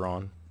sweater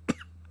on.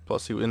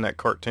 Plus, he was in that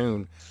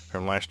cartoon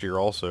from last year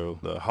also,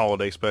 the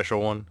holiday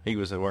special one. He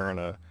was wearing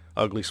a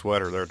ugly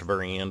sweater there at the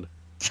very end.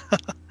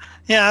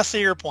 Yeah, I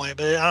see your point,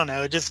 but I don't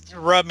know. It just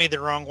rubbed me the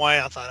wrong way.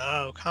 I thought,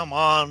 oh, come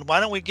on.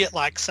 Why don't we get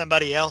like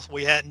somebody else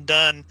we hadn't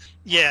done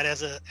yet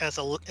as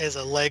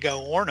a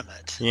Lego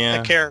ornament?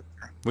 Yeah. A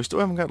character. We still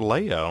haven't got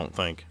Leia, I don't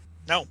think.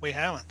 No, we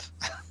haven't.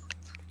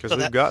 Because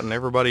we've gotten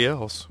everybody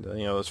else,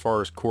 as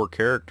far as core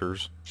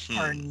characters.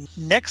 Our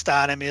next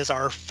item is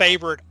our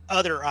favorite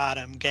other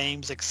item,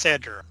 games,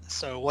 etc.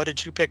 So what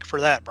did you pick for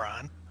that,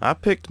 Brian? I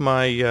picked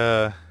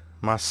my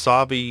my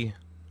Savi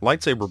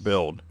lightsaber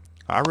build.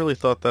 I really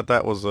thought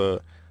that was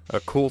a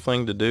cool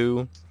thing to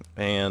do,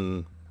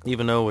 and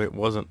even though it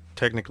wasn't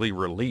technically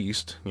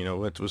released,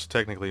 it was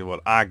technically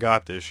what I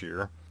got this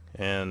year,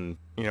 and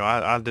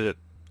I did it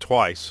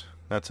twice.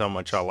 That's how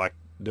much I like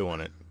doing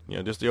it.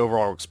 Just the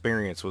overall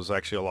experience was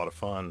actually a lot of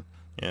fun,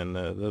 and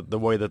the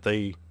way that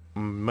they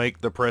make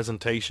the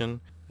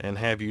presentation and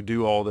have you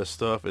do all this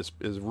stuff is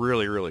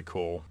really, really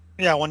cool.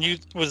 Yeah, when you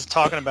was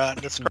talking about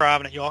and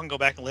describing it, you all can go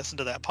back and listen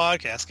to that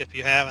podcast if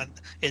you haven't.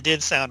 It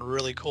did sound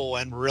really cool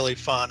and really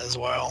fun as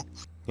well.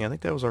 Yeah, I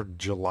think that was our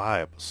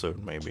July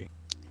episode, maybe.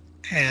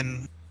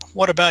 And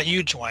what about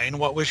you, Dwayne?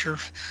 What was your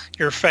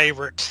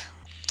favorite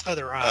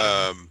other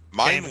item?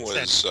 Mine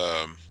was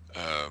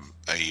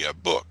a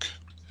book,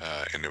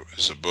 and it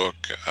was a book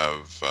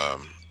of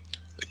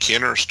the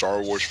Kenner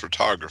Star Wars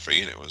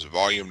Photography, and it was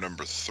volume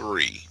number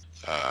 3.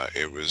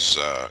 It was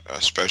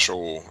a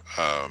special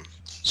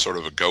sort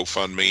of a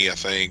GoFundMe, I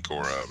think,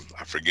 or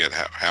I forget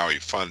how he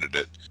funded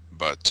it,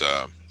 but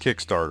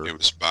Kickstarter. It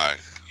was by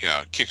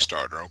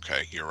Kickstarter.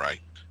 Okay, you're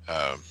right.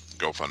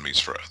 GoFundMe's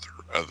for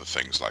other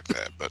things like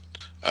that. But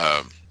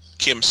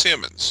Kim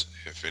Simmons,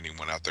 if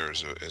anyone out there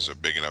is a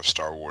big enough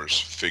Star Wars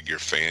figure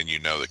fan, you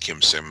know that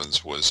Kim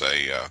Simmons was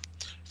a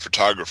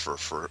photographer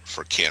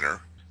for Kenner.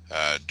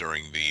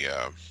 during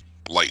the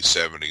late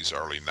 70s,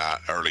 early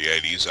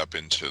 80s, up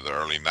into the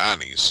early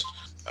 90s,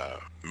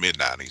 mid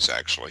 90s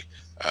actually.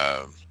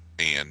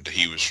 And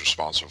he was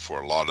responsible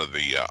for a lot of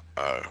the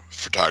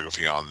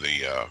photography on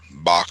the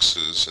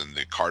boxes and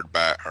the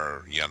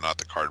not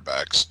the card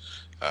backs,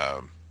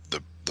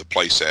 the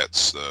play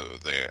sets,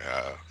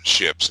 the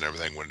ships and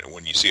everything.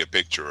 When you see a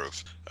picture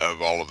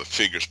of all of the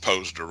figures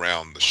posed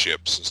around the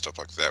ships and stuff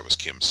like that, was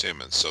Kim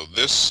Simmons. So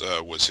this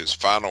was his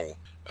final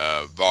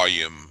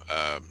volume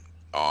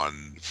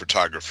on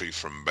photography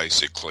from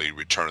basically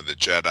Return of the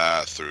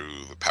Jedi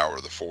through the Power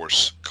of the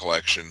Force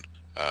collection,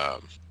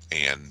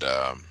 and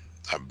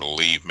I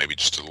believe maybe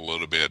just a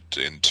little bit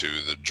into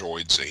the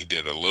droids. He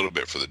did a little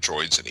bit for the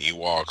droids and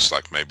Ewoks,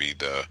 like maybe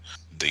the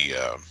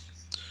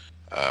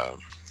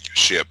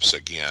ships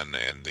again,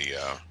 and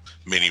the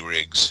mini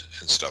rigs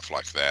and stuff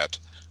like that.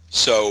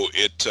 So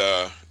it's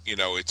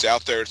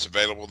out there. It's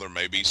available. There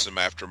may be some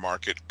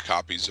aftermarket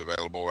copies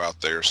available out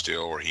there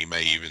still, or he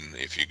may even,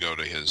 if you go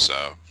to his,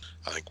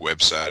 I think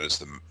website is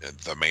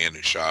the man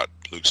who shot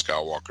Luke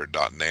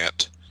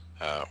Skywalker.net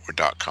or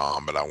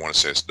 .com, but I want to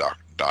say it's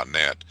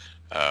 .net.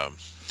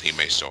 He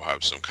may still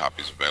have some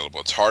copies available.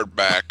 It's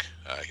hardback.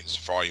 His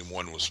volume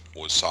 1 was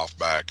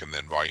softback, and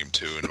then volume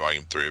 2 and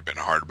volume 3 have been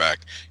hardback.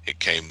 It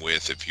came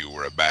with, if you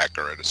were a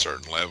backer at a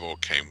certain level,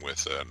 it came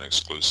with an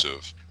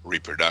exclusive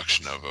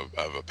reproduction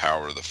of a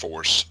Power of the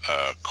Force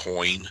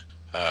coin,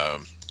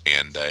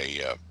 and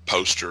a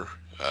poster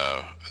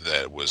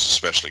that was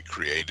specially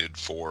created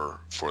for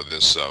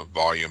this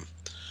volume.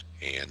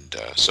 And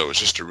so it's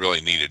just a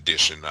really neat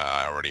addition.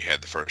 I already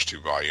had the first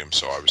 2 volumes,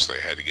 so obviously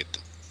I had to get to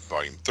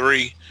volume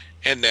 3.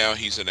 And now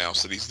he's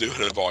announced that he's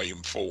doing a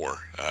volume 4,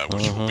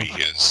 which will be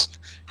his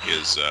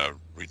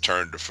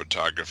return to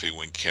photography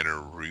when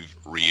Kenner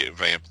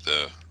revamped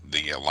the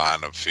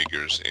line of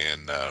figures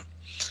in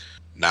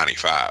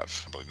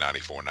 95, I believe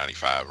 94,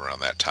 95, around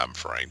that time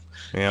frame.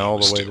 Yeah, all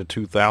the way to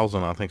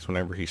 2000, I think, is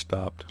whenever he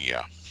stopped.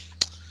 Yeah.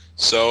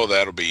 So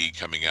that'll be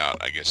coming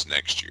out, I guess,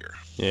 next year.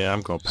 Yeah,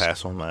 I'm going to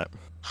pass on that.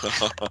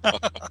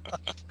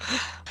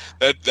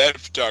 That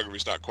photography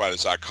is not quite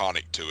as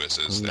iconic to us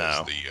as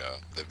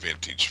the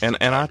vintage. And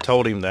I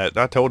told him that.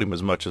 I told him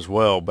as much as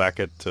well back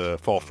at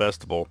Fall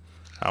Festival.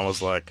 I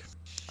was like,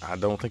 I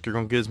don't think you're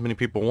going to get as many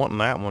people wanting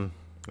that one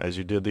as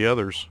you did the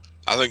others.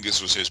 I think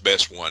this was his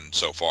best one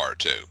so far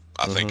too.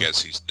 I think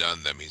as he's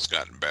done them, he's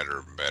gotten better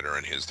and better,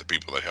 and the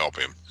people that help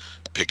him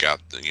pick out,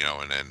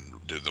 and then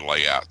do the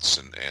layouts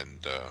and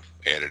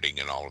editing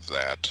and all of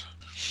that.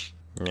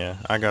 Yeah,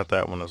 I got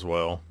that one as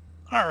well.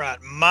 All right,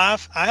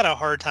 I had a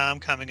hard time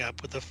coming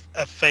up with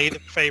a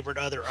favorite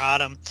other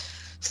item.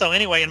 So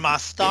anyway, in my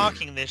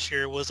stocking this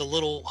year was a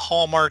little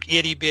Hallmark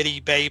itty bitty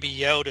baby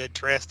Yoda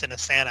dressed in a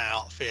Santa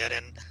outfit,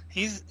 and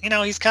he's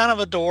kind of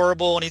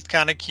adorable and he's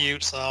kind of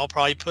cute. So I'll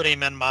probably put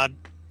him in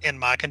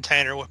my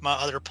container with my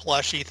other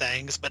plushy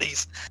things. But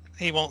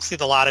he won't see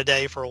the light of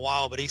day for a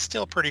while, but he's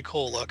still pretty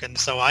cool looking.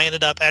 So I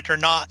ended up, by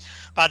not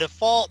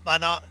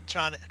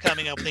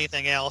coming up with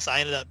anything else, I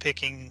ended up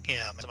picking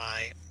him as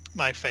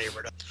my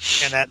favorite.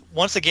 And that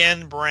once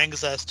again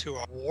brings us to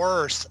our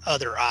worst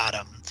other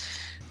item.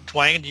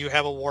 Dwayne, do you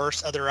have a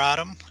worst other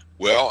item?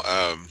 Well,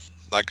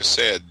 like I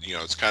said,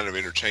 it's kind of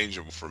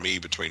interchangeable for me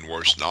between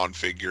worst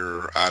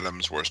non-figure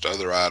items, worst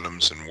other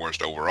items, and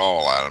worst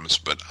overall items.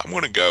 But I'm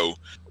going to go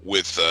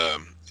with,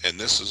 and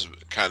this is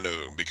kind of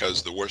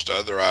because the worst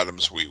other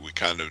items we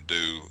kind of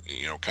do,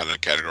 kind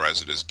of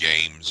categorize it as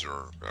games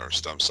or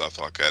stuff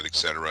like that,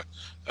 etc.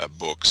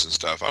 Books and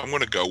stuff. I'm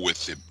going to go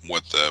with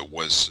what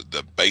was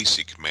the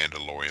basic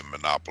Mandalorian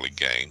Monopoly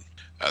game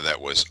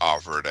that was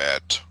offered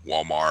at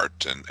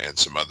Walmart and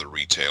some other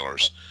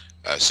retailers,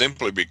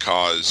 simply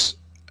because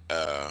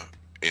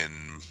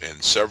in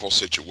several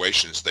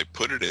situations they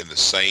put it in the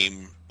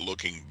same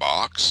looking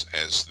box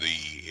as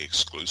the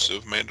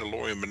exclusive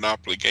Mandalorian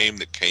Monopoly game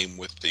that came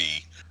with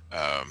the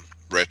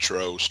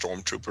retro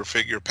Stormtrooper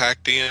figure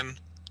packed in,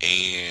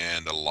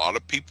 and a lot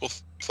of people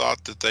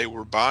thought that they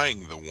were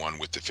buying the one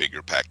with the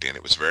figure packed in.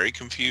 It was very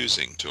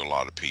confusing to a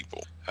lot of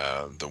people.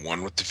 The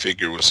one with the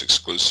figure was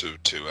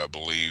exclusive to, I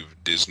believe,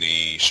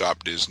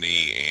 Shop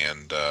Disney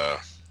and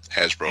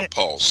Hasbro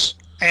Pulse.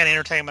 And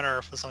Entertainment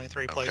Earth was only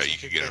 3 places. Okay, you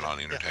could get it on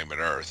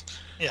Entertainment Earth.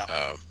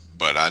 Yeah.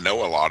 But I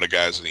know a lot of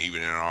guys, and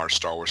even in our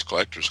Star Wars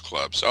Collectors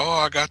Clubs,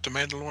 I got the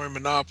Mandalorian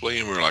Monopoly,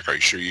 and we were like, are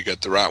you sure you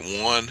got the right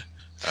one?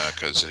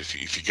 Because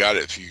if you got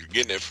it, if you're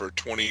getting it for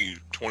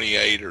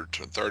 28 or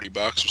 $30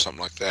 or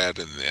something like that,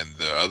 and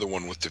the other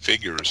one with the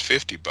figure is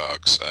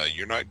 $50,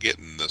 you're not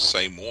getting the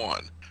same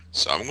one.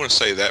 So I'm going to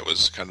say that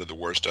was kind of the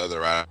worst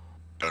other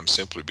item,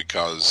 simply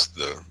because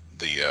the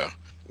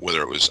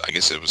whether it was, I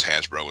guess it was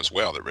Hasbro as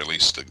well that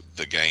released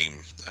the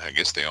game. I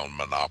guess they own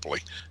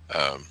Monopoly.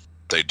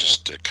 They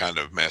just kind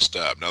of messed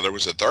up. Now there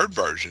was a third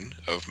version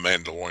of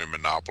Mandalorian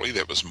Monopoly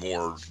that was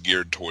more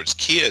geared towards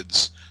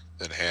kids,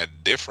 that had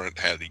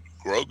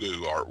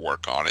Grogu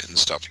artwork on it and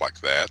stuff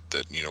like that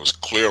was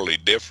clearly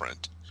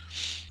different.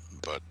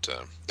 But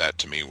that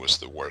to me was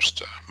the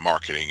worst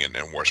marketing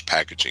and worst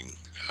packaging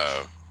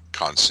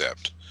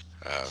concept.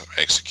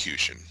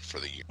 execution for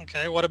the year.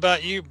 Okay, what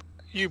about you,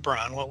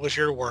 Brian? What was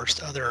your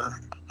worst other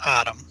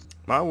item?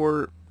 My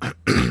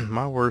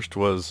worst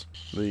was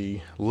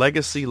the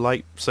Legacy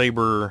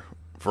lightsaber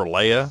for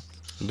Leia.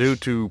 Due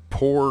to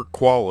poor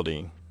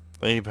quality,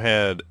 they've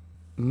had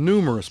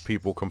numerous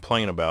people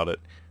complain about it.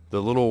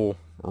 The little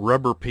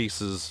rubber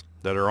pieces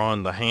that are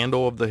on the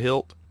handle of the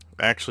hilt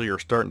actually are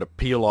starting to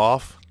peel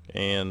off,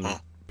 and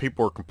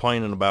people are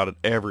complaining about it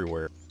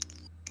everywhere.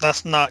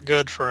 That's not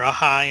good for a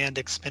high-end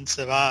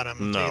expensive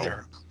item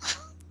either.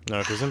 No,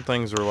 because them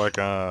things are like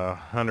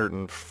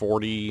 $140,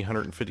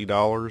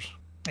 $150.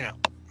 Yeah.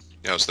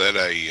 Now, is that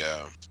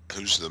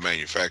who's the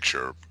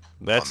manufacturer?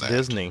 That's on that?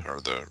 Disney.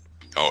 Or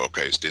oh,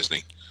 okay, it's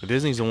Disney.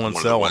 Disney's the one One of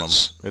the selling them.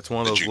 ones It's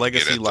one of that those you can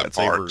Legacy get at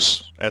the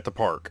lightsabers parks. at the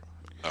park.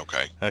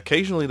 Okay.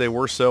 Occasionally they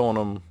were selling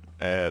them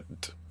at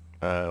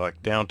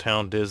like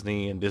downtown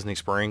Disney and Disney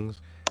Springs,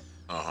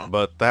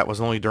 but that was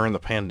only during the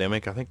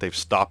pandemic. I think they've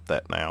stopped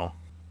that now.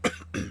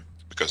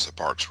 Because the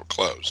parks were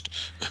closed.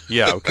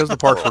 Yeah, because the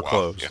parks For a were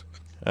while, closed.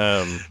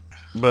 yeah.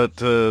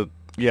 But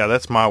yeah,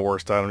 that's my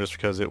worst item just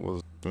because it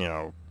was,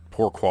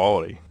 poor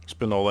quality.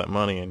 Spend all that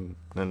money and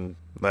then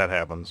that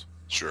happens.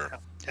 Sure.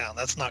 Yeah,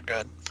 that's not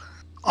good.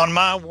 On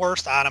my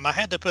worst item, I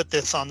had to put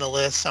this on the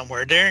list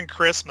somewhere. During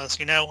Christmas,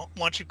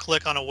 once you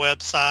click on a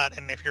website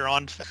and if you're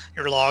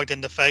logged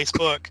into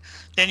Facebook,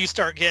 then you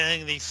start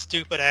getting these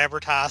stupid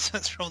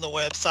advertisements from the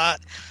website.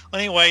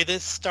 Anyway,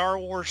 this Star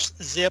Wars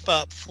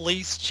zip-up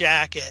fleece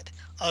jacket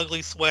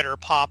ugly sweater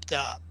popped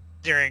up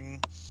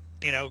during,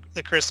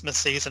 the Christmas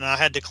season. I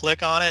had to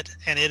click on it,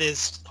 and it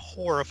is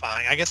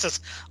horrifying. I guess this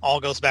all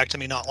goes back to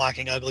me not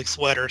liking ugly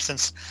sweaters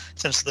since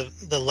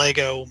the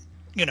Lego,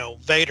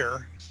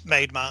 Vader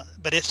made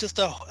but it's just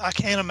I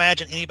can't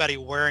imagine anybody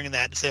wearing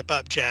that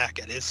zip-up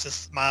jacket. It's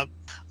just my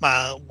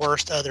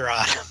worst other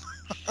item.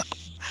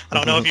 I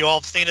don't know if you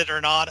all have seen it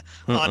or not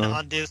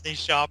on Disney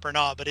Shop or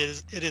not, but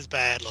it is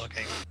bad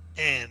looking.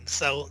 And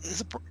so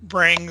this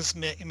brings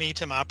me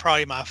to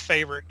probably my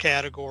favorite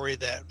category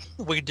that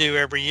we do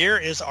every year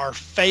is our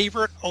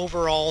favorite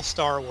overall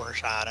Star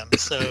Wars item.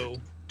 So,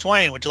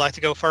 Dwayne, would you like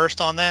to go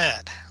first on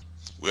that?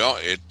 Well,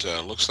 it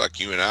looks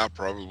like you and I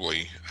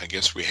probably, I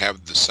guess we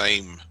have the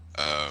same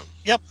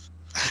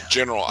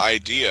general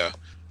idea.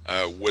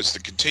 Was the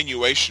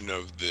continuation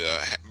of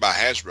by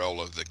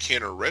Hasbro of the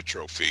Kenner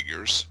retro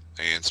figures,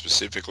 and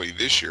specifically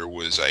this year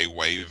was a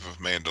wave of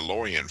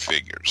Mandalorian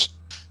figures.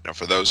 Now,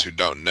 for those who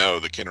don't know,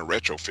 the Kenner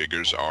retro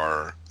figures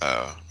are,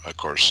 of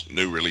course,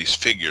 new release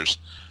figures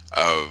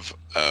of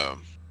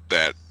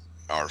that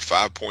are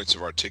 5 points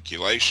of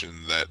articulation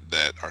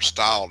that are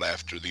styled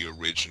after the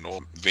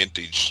original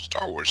vintage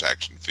Star Wars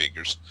action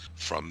figures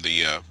from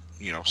the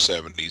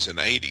 70s and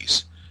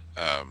 80s.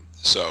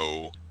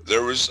 So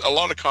there was a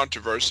lot of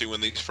controversy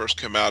when these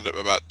first came out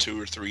about 2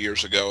 or 3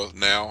 years ago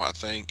now, I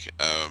think,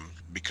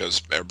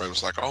 because everybody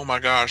was like, oh my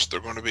gosh,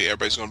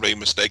 everybody's going to be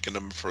mistaking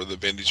them for the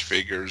vintage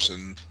figures,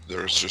 and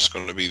there's just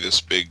going to be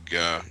this big,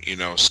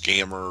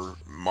 scammer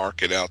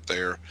market out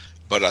there.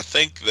 But I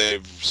think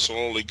they've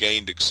slowly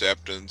gained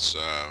acceptance,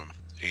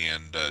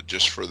 and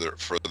just for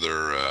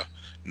their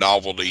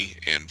novelty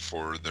and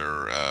for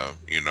their,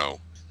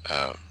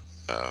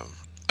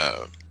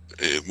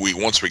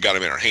 once we got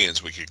them in our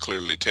hands, we could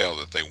clearly tell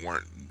that they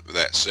weren't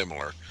that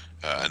similar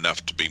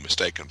enough to be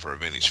mistaken for a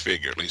vintage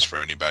figure, at least for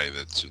anybody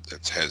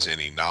that has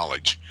any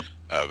knowledge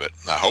of it.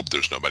 I hope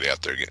there's nobody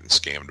out there getting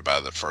scammed by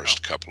the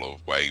first couple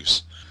of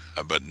waves.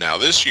 But now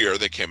this year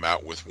they came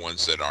out with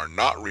ones that are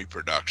not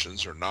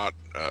reproductions or not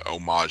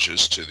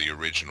homages to the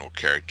original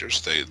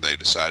characters. They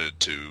decided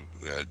to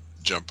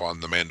jump on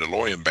the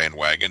Mandalorian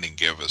bandwagon and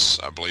give us,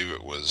 I believe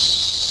it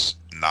was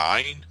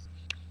 9.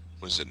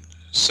 Was it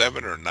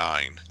 7 or 9?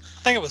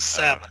 I think it was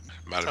 7.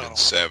 Might have been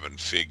 7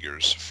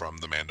 figures from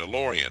the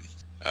Mandalorian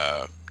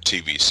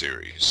TV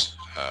series,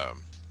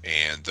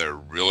 and they're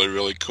really,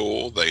 really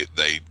cool. I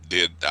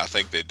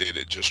think they did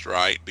it just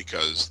right,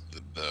 because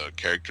the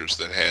characters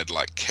that had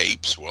like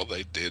capes, well,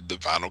 they did the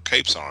vinyl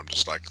capes on them,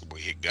 just like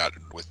we got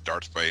with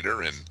Darth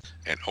Vader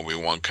and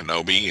Obi-Wan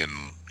Kenobi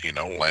and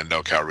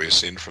Lando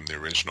Calrissian from the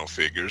original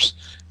figures,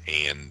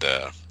 and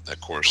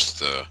of course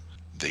the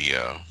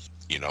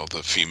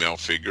female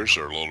figures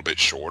are a little bit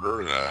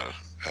shorter,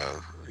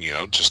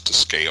 just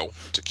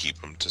to keep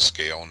them to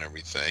scale and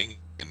everything.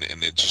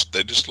 And they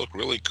just look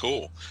really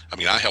cool. I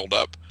mean, I held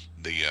up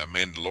the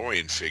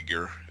Mandalorian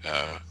figure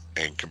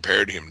and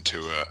compared him to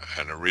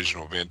an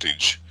original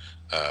vintage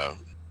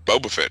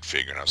Boba Fett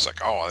figure, and I was like,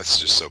 oh, that's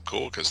just so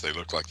cool, because they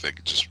look like they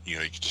could just, you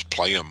could just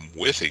play them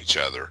with each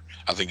other.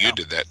 I think you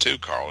did that too,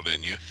 Carl,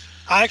 didn't you?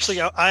 I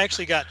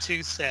actually got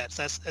 2 sets.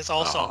 That's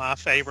also my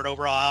favorite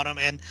overall item,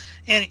 and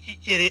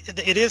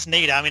it is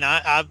neat. I mean,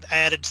 I've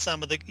added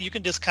some of you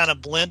can just kind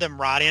of blend them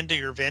right into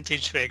your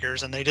vintage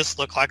figures, and they just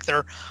look like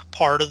they're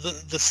part of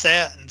the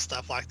set and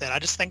stuff like that. I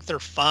just think they're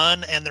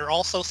fun, and they're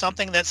also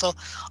something that's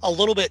a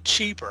little bit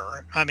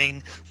cheaper. I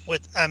mean,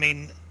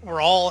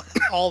 we're all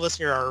of us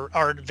here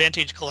are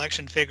vintage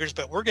collection figures,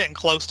 but we're getting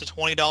close to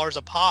 $20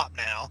 a pop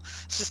now.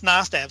 It's just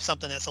nice to have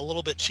something that's a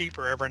little bit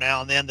cheaper every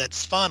now and then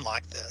that's fun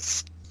like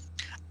this.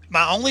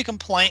 My only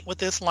complaint with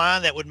this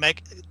line that would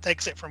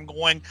takes it from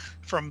going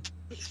from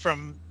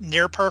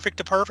near perfect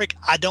to perfect,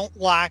 I don't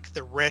like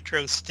the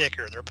retro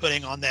sticker they're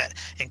putting on that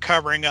and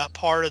covering up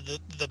part of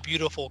the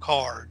beautiful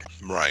card.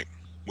 Right.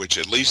 Which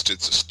at least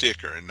it's a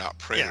sticker and not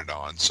printed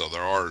on. So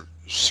there are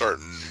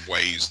certain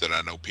ways that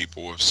I know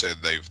people have said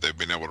they've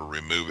been able to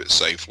remove it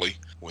safely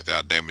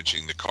without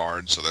damaging the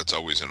card. So that's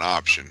always an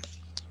option.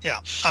 Yeah.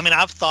 I mean,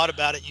 I've thought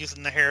about it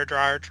using the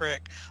hairdryer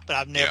trick, but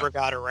I've never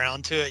got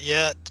around to it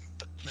yet.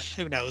 But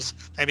who knows?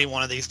 Maybe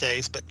one of these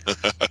days. But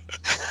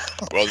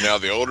well, now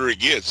the older it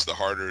gets, the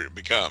harder it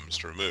becomes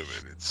to remove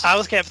it. I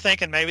was kept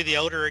thinking maybe the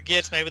older it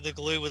gets, maybe the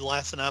glue would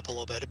lessen up a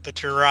little bit.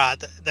 But you're right.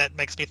 That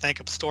makes me think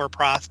of store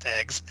price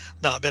tags,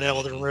 not being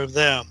able to remove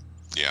them.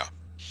 Yeah.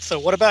 So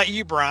what about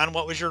you, Brian?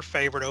 What was your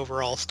favorite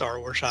overall Star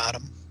Wars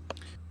item?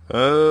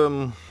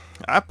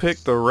 I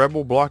picked the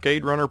Rebel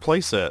Blockade Runner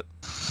playset.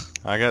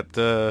 I got,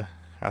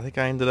 I think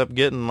I ended up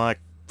getting like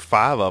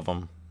 5 of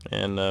them,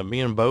 and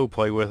me and Bo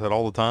play with it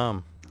all the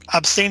time.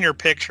 I've seen your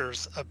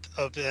pictures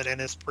of it, and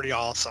it's pretty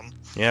awesome.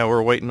 Yeah,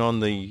 we're waiting on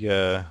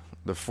the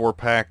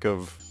 4-pack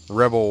of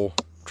Rebel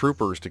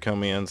troopers to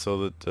come in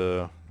so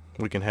that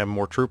we can have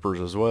more troopers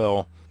as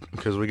well,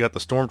 because we got the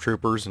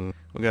stormtroopers, and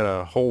we got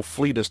a whole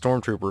fleet of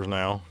stormtroopers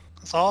now.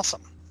 That's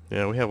awesome.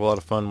 Yeah, we have a lot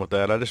of fun with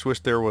that. I just wish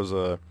there was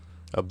a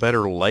better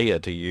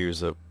Leia to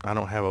use. I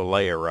don't have a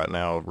Leia right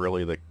now,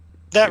 really,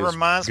 that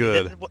reminds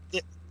good.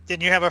 me.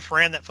 Didn't you have a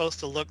friend that supposed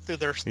to look through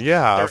their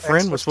a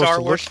friend was supposed Star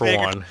to look Wars for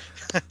figure? one.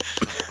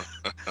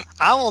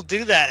 I will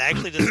do that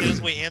actually as soon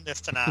as we end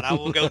this tonight. I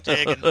will go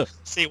dig and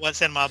see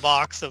what's in my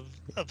box of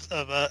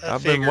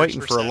I've been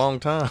waiting for a long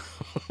time.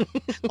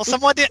 Well,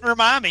 someone didn't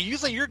remind me.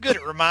 Usually you're good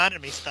at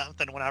reminding me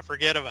something when I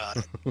forget about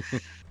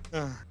it.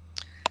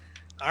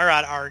 All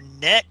right, our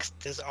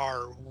next is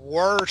our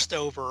worst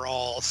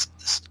overall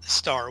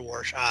Star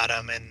Wars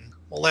item, and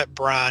we'll let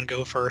Brian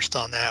go first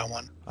on that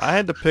one. I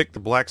had to pick the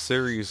Black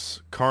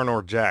Series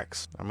Carnor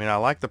Jax. I mean, I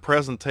like the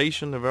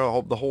presentation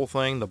of the whole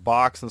thing, the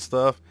box and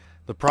stuff.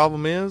 The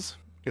problem is,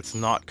 it's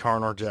not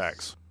Carnor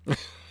Jax.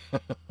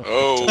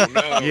 Oh,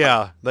 no.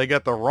 Yeah, they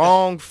got the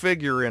wrong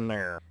figure in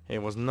there.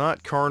 It was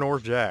not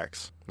Carnor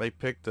Jax. They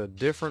picked a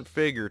different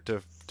figure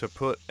to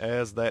put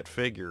as that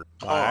figure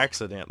by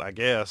accident, I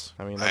guess.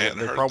 I mean,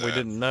 they probably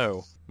didn't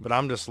know. But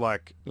I'm just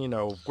like,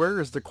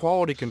 where is the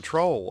quality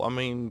control? I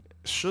mean,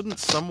 shouldn't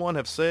someone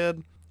have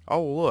said,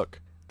 oh, look,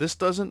 this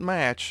doesn't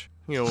match,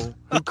 who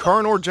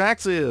Carnor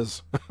Jax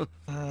is?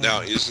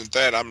 Now, isn't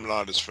that, I'm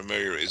not as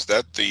familiar, is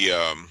that the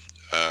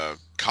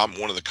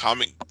one of the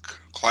comic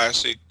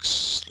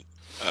classics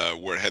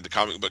where it had the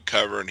comic book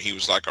cover and he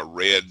was like a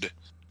red,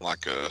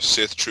 like a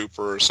Sith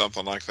trooper or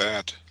something like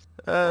that?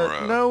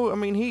 No, I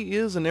mean, he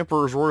is an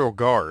Emperor's Royal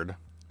Guard.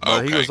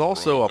 But he was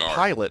also a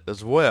pilot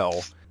as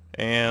well.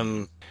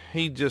 And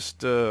he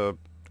just,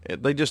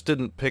 they just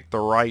didn't pick the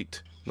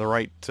right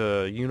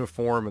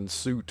uniform and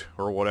suit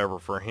or whatever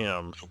for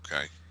him.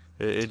 Okay.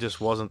 It just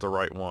wasn't the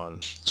right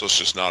one. So it's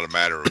just not a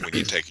matter of when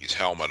you take his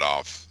helmet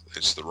off,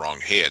 it's the wrong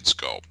head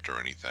sculpt or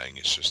anything.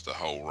 It's just the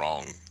whole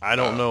wrong. I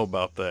don't know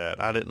about that.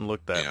 I didn't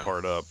look that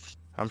part up.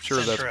 I'm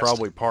sure that's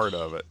probably part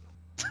of it.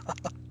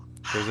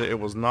 Because it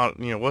was not,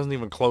 it wasn't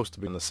even close to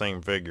being the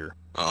same figure.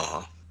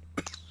 Uh-huh.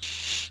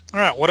 All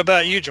right. What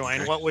about you, Dwayne?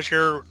 Okay. What was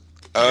your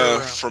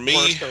for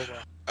me,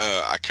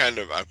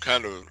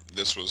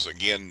 this was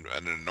again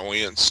an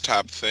annoyance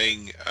type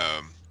thing.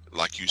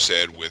 Like you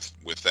said, with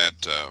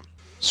that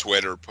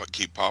sweater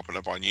keep popping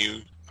up on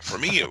you. For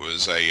me, it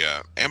was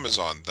a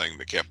Amazon thing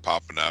that kept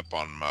popping up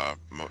on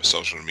my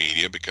social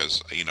media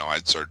because I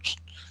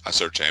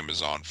search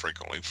Amazon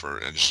frequently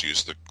and just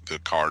use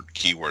the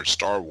keyword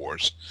Star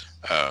Wars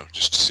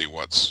just to see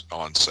what's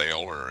on sale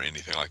or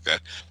anything like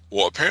that.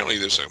 Well, apparently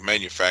there's a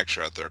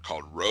manufacturer out there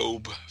called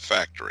Robe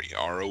Factory,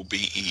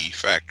 R-O-B-E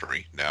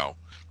Factory. Now,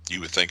 you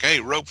would think, hey,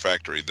 Robe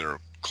Factory, they're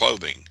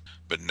clothing.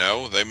 But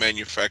no, they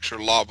manufacture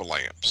lava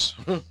lamps.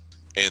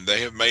 And they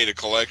have made a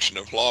collection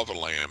of lava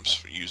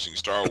lamps using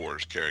Star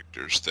Wars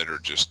characters that are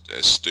just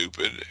as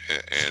stupid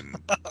and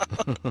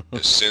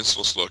as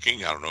senseless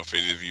looking. I don't know if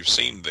any of you have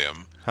seen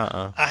them.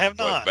 I have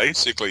not. But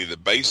basically, the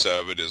base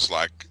of it is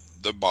like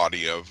the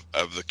body of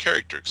the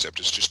character,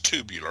 except it's just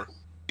tubular.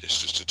 It's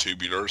just a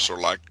tubular, sort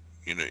of like,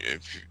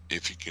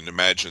 if you can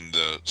imagine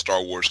the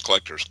Star Wars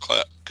collector's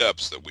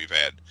cups that we've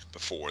had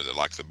before, that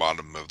like the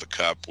bottom of the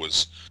cup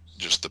was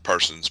just the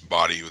person's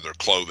body with their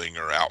clothing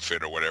or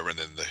outfit or whatever, and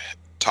then the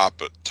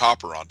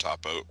topper on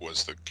top of it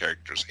was the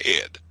character's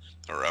head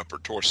or upper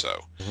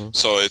torso. Mm-hmm.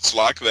 So it's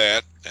like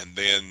that, and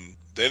then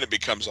it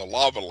becomes a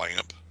lava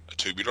lamp, a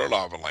tubular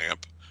lava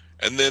lamp,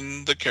 and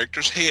then the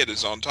character's head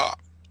is on top.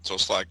 So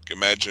it's like,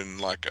 imagine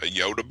like a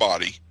Yoda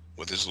body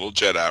with his little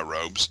Jedi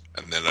robes,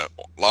 and then a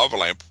lava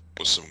lamp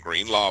with some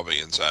green lava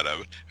inside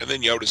of it, and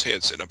then Yoda's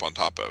head sitting up on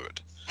top of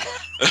it.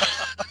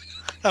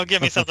 Oh,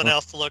 give me something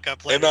else to look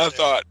up later. And I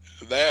thought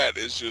that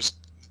is just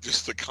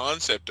the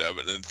concept of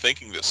it, and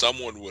thinking that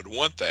someone would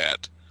want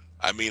that.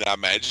 I mean, I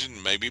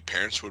imagine maybe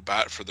parents would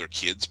buy it for their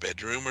kid's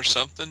bedroom or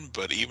something,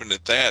 but even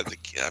at that, the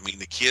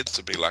kids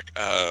would be like,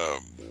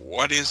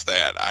 what is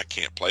that? I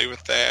can't play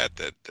with that.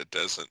 That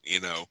doesn't,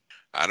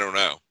 I don't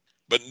know.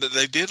 But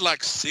they did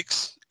like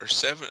 6 or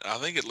 7, I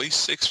think at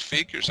least 6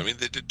 figures. I mean,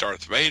 they did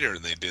Darth Vader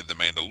and they did the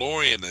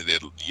Mandalorian, they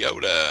did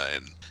Yoda,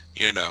 and,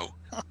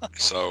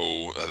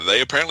 so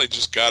they apparently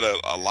just got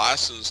a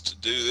license to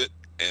do it.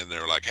 And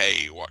they're like,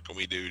 hey, what can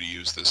we do to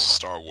use this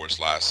Star Wars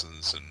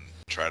license and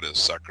try to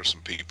sucker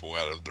some people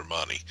out of their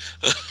money?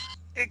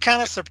 It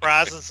kind of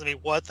surprises me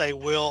what they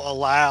will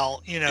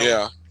allow,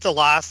 Yeah. to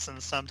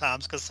license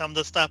sometimes, because some of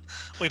the stuff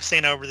we've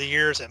seen over the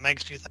years, it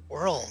makes you think,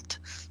 world,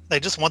 they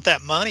just want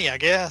that money, I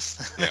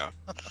guess. Yeah.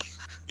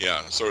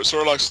 Yeah. So it's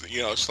sort of like,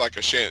 it's like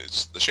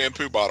it's the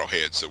shampoo bottle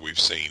heads that we've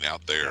seen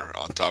out there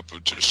on top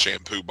of just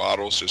shampoo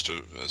bottles, just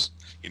a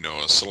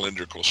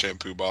cylindrical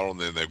shampue bottle, and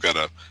then they've got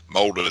a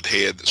molded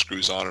head that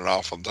screws on and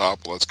off on top.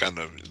 Well, that's kind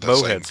of the Bo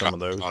same had some of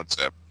those.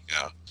 concept.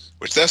 Yeah.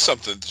 Which that's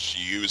something that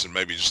you use and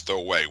maybe just throw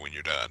away when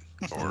you're done.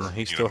 Or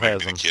He still maybe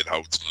has the them. kid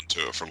holds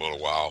onto it for a little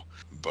while.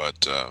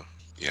 But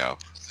yeah,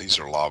 these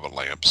are lava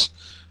lamps.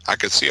 I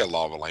could see a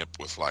lava lamp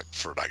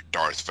for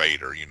Darth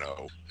Vader,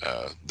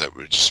 that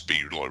would just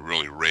be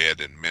really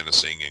red and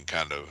menacing and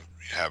kind of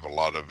have a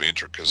lot of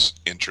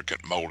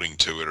intricate molding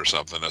to it or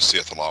something, a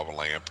Sith lava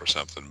lamp or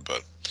something.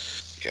 But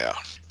yeah,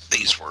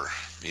 these were,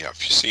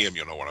 if you see them,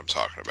 you'll know what I'm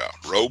talking about.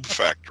 Robe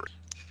Factory.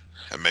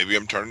 And maybe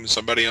I'm turning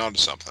somebody on to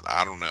something.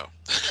 I don't know.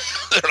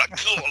 They're like,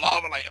 cool,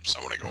 lava lamps.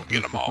 I'm going to go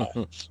get them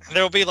all.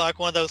 There'll be like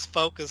one of those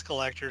focus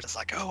collectors. It's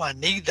like, oh, I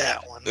need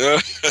that one.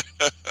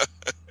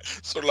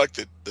 Sort of like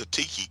the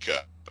tiki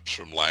cups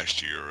from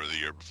last year or the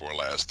year before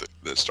last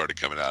that started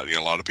coming out.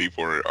 A lot of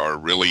people are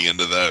really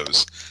into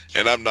those.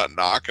 And I'm not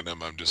knocking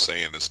them. I'm just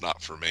saying it's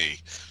not for me.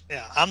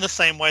 Yeah, I'm the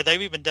same way.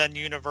 They've even done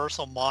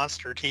Universal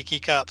Monster tiki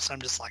cups.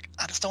 I'm just like,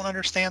 I just don't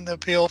understand the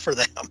appeal for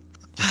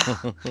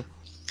them.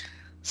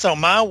 So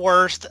my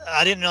worst,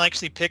 I didn't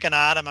actually pick an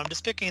item. I'm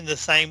just picking the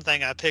same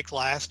thing I picked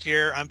last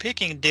year. I'm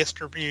picking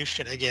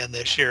distribution again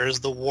this year as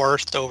the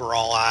worst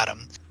overall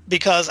item.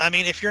 Because,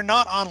 if you're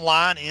not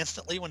online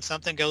instantly when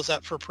something goes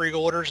up for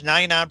pre-orders,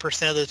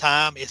 99% of the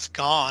time it's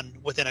gone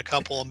within a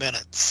couple of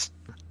minutes.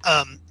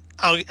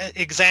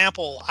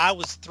 Example, I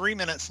was 3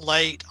 minutes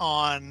late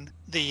on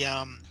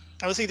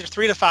I was either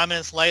 3 to 5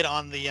 minutes late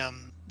on the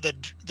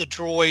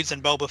droids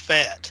and Boba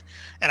Fett.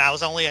 And I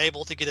was only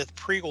able to get a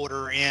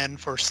pre-order in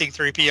for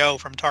C-3PO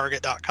from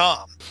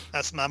Target.com.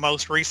 That's my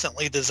most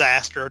recently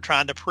disaster of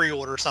trying to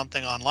pre-order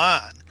something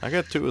online. I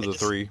got 2 of the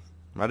 3.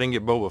 I didn't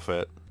get Boba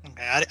Fett.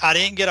 Okay, I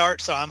didn't get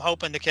art, so I'm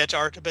hoping to catch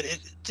art. But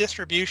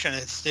distribution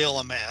is still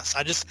a mess.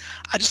 I just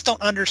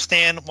don't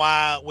understand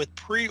why with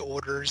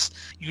pre-orders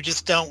you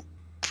just don't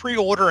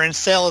pre-order and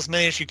sell as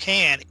many as you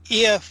can.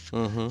 If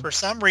for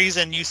some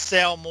reason you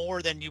sell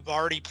more than you've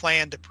already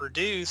planned to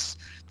produce,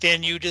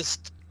 then you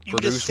just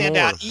send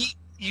more. out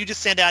you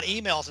just send out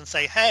emails and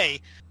say, hey,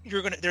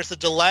 there's a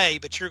delay,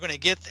 but you're going to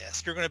get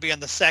this. You're going to be on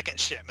the second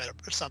shipment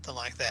or something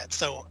like that.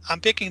 So I'm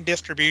picking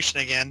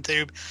distribution again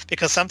too,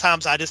 because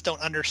sometimes I just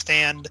don't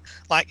understand.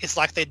 It's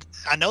like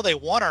I know they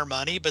want our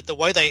money, but the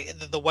way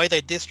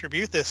they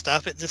distribute this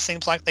stuff, it just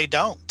seems like they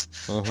don't.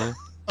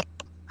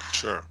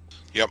 Sure.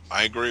 Yep,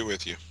 I agree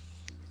with you.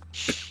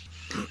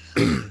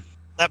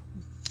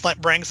 That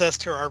brings us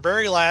to our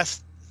very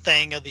last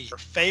thing of the year.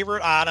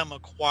 Favorite item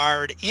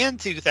acquired in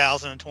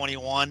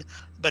 2021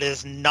 but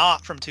is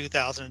not from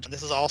 2000.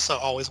 This is also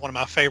always one of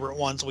my favorite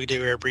ones we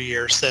do every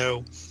year.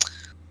 So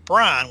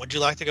Brian, would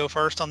you like to go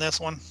first on this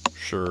one?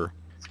 Sure.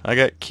 I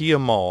got Kia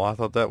Mall. I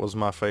thought that was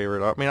my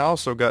favorite. I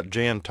also got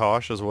Jan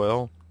Tosh as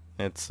well.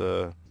 It's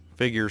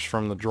figures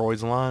from the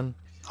Droids line.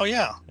 Oh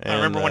yeah, I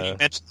remember when you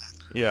mentioned that.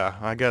 Yeah,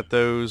 I got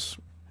those,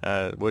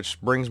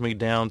 which brings me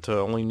down to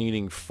only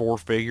needing 4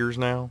 figures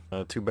now.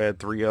 Too bad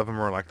 3 of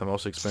them are like the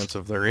most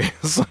expensive there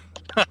is.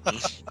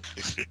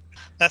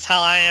 That's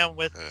how I am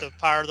with the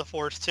Power of the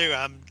Force too.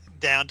 I'm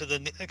down to the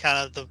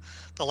kind of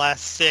the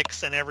last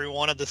 6, and every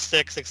one of the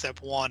 6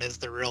 except one is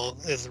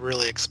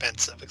really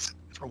expensive, except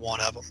for one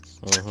of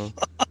them.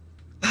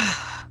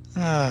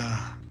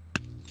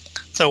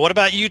 So what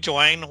about you,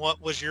 Dwayne?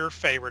 What was your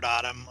favorite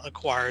item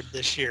acquired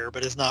this year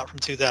but is not from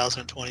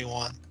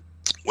 2021?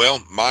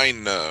 Well,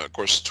 mine, of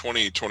course,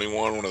 2021,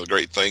 one of the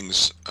great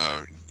things,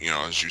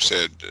 as you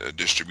said,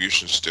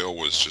 distribution still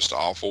was just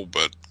awful,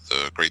 but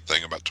the great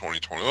thing about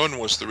 2021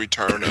 was the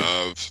return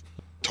of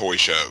toy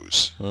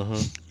shows.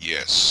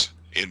 Yes,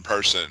 in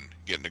person,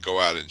 getting to go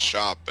out and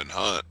shop and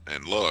hunt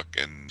and look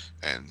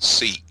and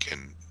seek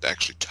and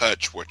actually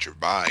touch what you're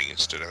buying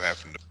instead of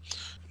having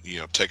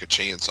to, take a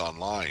chance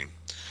online.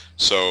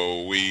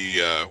 So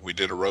we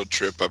did a road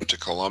trip up to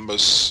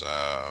Columbus,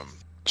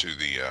 to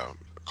the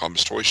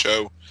Columbus Toy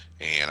Show,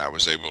 and I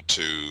was able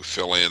to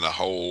fill in a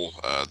hole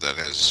that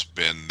has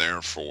been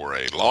there for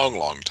a long,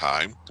 long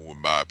time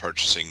by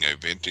purchasing a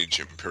vintage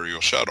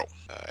Imperial shuttle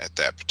at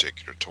that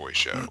particular toy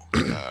show.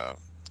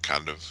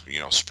 kind of,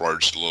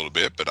 splurged a little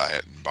bit, but I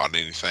hadn't bought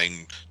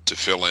anything to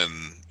fill in,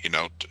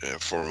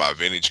 for my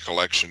vintage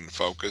collection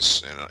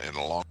focus in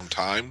a long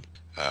time,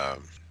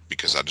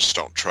 because I just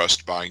don't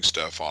trust buying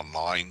stuff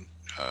online,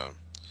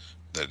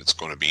 that it's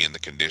going to be in the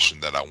condition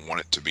that I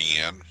want it to be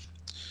in.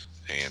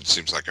 And it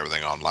seems like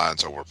everything online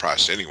is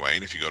overpriced anyway.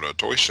 And if you go to a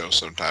toy show,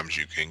 sometimes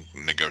you can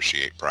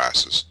negotiate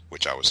prices,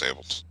 which I was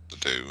able to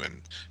do,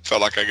 and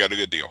felt like I got a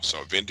good deal.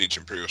 So vintage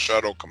Imperial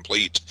Shuttle,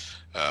 complete,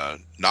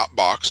 not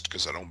boxed,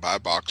 because I don't buy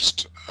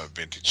boxed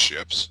vintage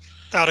ships.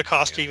 That would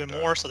cost you even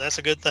more, so that's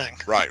a good thing.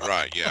 Right.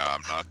 Yeah,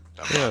 I'm not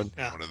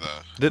one of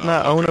the... Didn't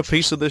I own a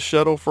piece of this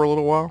shuttle for a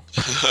little while?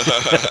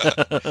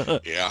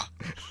 Yeah.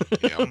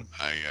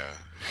 I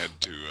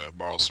had to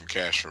borrow some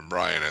cash from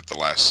Bryan at the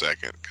last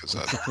second, because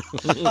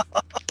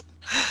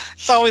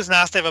It's always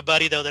nice to have a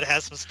buddy, though, that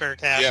has some spare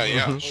cash.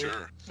 Yeah,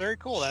 sure. Very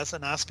cool. That's a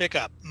nice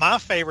pickup. My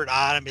favorite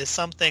item is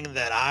something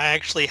that I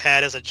actually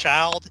had as a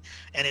child,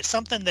 and it's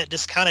something that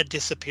just kind of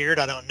disappeared.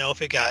 I don't know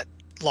if it got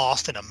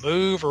lost in a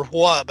move or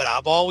what, but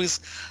I've always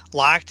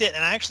liked it.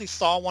 And I actually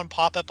saw one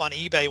pop up on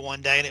eBay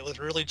one day, and it was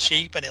really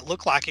cheap, and it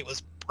looked like it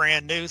was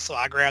brand new, so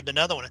I grabbed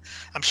another one.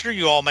 I'm sure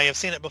you all may have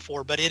seen it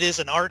before, but it is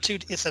an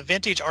R2. It's a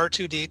vintage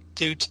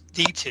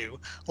R2D2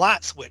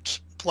 light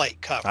switch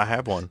plate cover. I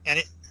have one.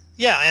 And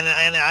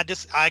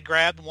I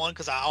grabbed one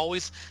because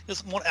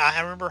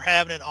I remember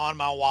having it on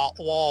my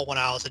wall when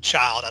I was a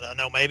child. I don't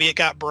know, maybe it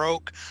got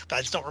broke, but I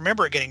just don't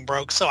remember it getting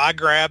broke. So I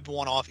grabbed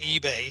one off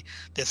eBay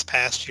this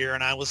past year,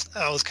 and I was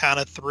kind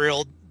of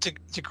thrilled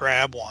to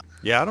grab one.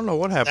 Yeah, I don't know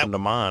what happened to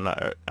mine.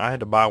 I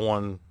had to buy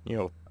one,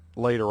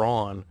 later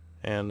on,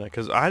 and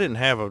because I didn't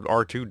have a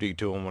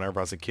R2D2 one whenever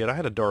I was a kid. I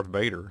had a Darth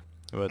Vader.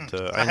 But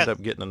I ended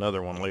up getting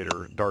another one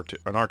later, an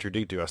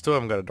R2D2. I still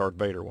haven't got a Darth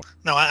Vader one.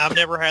 No, I've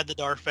never had the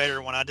Darth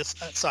Vader one. I guess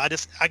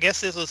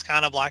this was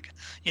kind of like,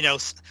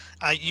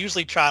 I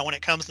usually try when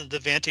it comes to the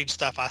vintage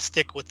stuff, I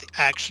stick with the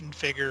action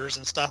figures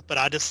and stuff. But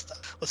I just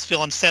was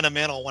feeling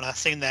sentimental when I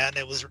seen that, and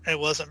it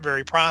wasn't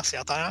very pricey.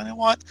 I thought, you know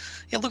what,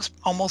 it looks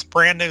almost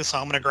brand new, so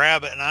I'm going to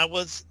grab it. And I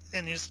was.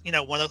 And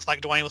one of those,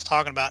 like Dwayne was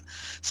talking about,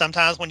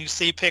 sometimes when you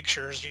see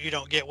pictures, you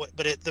don't get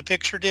the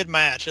picture did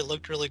match. It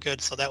looked really good,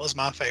 so that was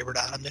my favorite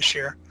item this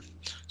year.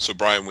 So,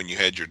 Bryan, when you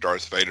had your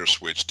Darth Vader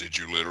switch, did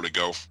you literally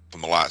go from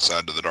the light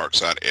side to the dark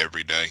side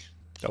every day?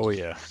 Oh,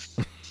 yeah.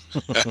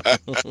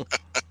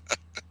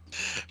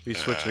 You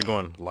switched to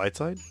going light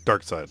side,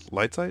 dark side,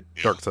 light side,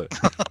 dark side.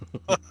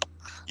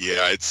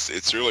 Yeah,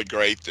 it's really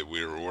great that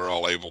we're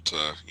all able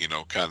to,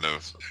 kind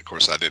of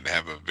course, I didn't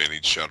have a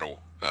vintage shuttle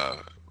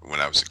when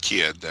I was a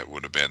kid. That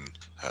would have been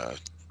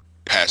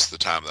past the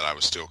time that I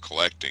was still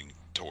collecting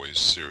toys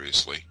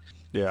seriously.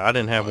 Yeah, I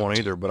didn't have one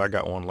either, but I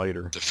got one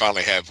later. To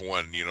finally have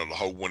one, to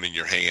hold one in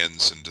your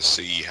hands and to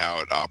see how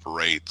it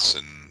operates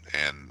and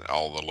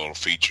all the little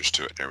features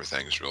to it and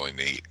everything is really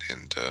neat.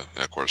 And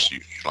of course, you,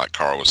 like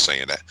Carl was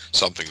saying, that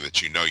something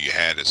that you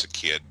had as a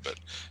kid, but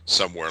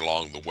somewhere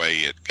along the way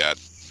it got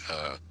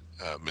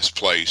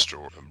misplaced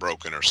or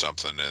broken or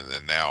something, and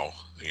then now,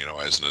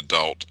 as an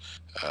adult,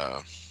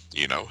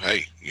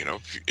 hey,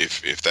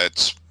 if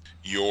that's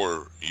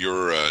your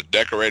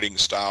decorating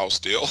style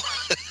still,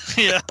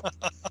 yeah,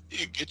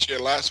 you get you a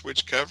light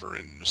switch cover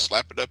and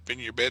slap it up in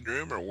your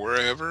bedroom or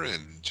wherever,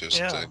 and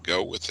just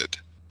go with it.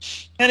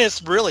 And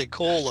it's really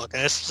cool looking.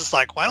 It's just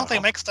like, why don't they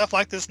make stuff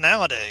like this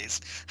nowadays?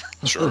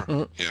 Sure,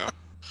 yeah.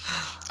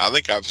 I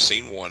think I've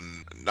seen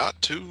one not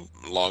too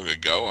long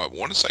ago. I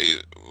want to say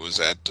it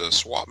was at a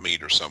swap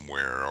meet or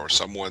somewhere, or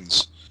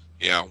someone's.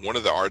 Yeah, one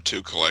of the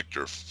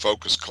R2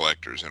 focus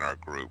collectors in our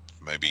group,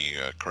 maybe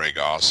Craig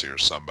Ossie or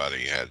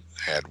somebody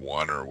had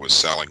one or was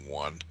selling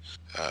one,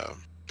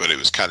 but it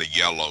was kind of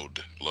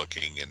yellowed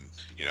looking, and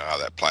how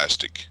that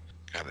plastic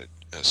kind of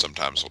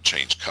sometimes will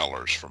change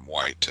colors from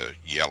white to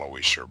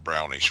yellowish or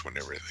brownish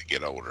whenever they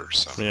get older.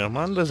 So yeah,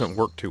 mine doesn't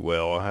work too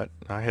well.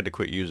 I had to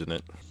quit using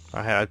it.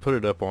 I put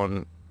it up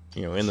on,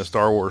 in the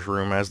Star Wars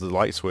room as the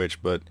light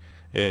switch, but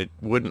it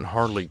wouldn't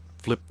hardly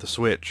flip the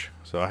switch,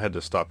 so I had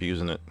to stop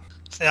using it.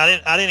 See,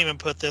 I didn't even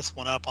put this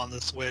one up on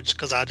the switch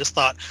because I just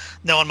thought,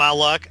 knowing my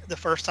luck, the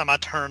first time I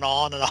turn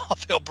on and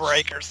I'll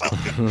break or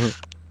something.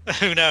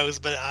 Who knows?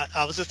 But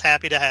I was just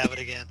happy to have it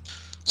again.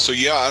 So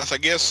yeah, I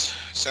guess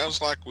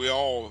sounds like we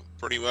all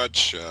pretty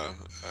much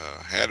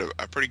had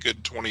a pretty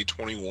good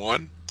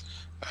 2021.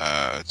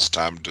 It's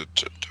time to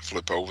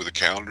flip over the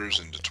calendars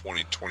into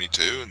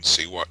 2022 and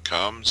see what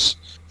comes.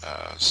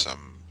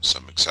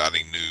 Some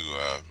exciting new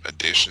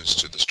additions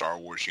to the Star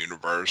Wars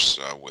universe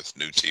with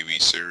new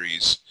TV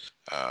series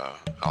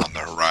on the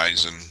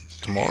horizon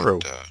tomorrow,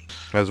 and,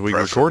 as we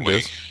record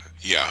this.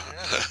 Yeah.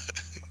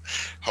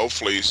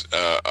 Hopefully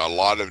a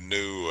lot of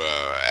new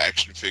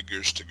action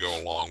figures to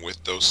go along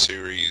with those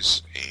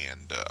series,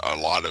 and a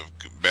lot of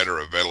better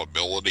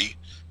availability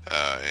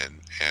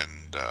and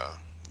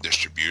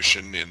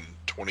distribution in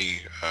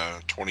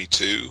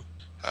 2022.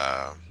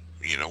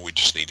 We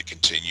just need to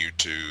continue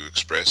to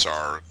express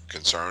our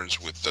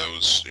concerns with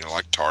those,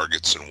 like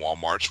Targets and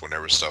Walmarts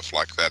whenever stuff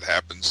like that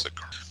happens that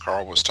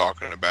Carl was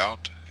talking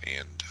about,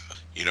 and,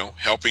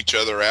 help each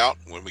other out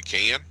when we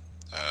can.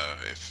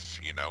 If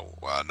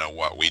I know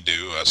what we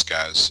do, us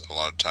guys, a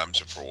lot of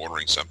times if we're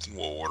ordering something,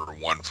 we'll order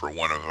one for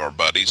one of our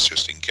buddies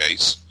just in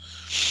case.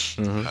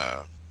 Mm-hmm.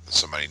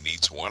 Somebody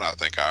needs one. I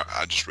think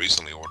I just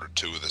recently ordered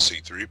 2 of the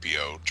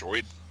C-3PO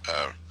droid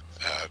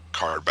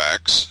card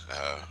backs,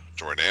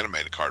 droid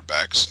animated card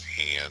backs,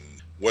 and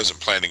wasn't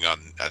planning on.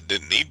 I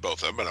didn't need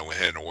both of them, but I went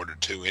ahead and ordered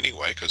 2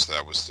 anyway because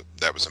that was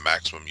the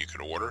maximum you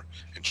could order.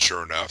 And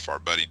sure enough, our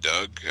buddy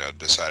Doug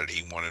decided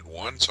he wanted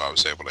one, so I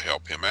was able to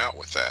help him out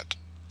with that.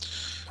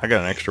 I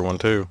got an extra one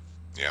too.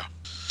 Yeah.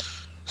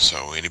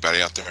 So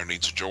anybody out there who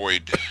needs a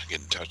droid,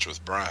 get in touch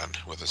with Bryan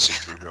with a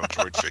C-3PO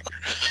droid figure.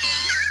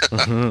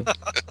 Mm-hmm.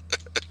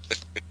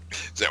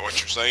 Is that what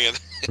you're saying?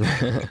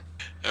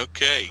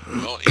 Okay.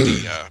 Well,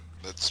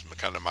 that's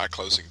kind of my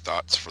closing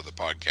thoughts for the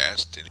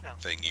podcast.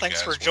 Anything you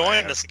Thanks guys for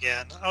joining add? us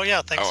again. Oh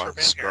yeah, thanks for being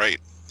It's here. great.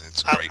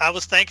 It's great. I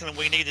was thinking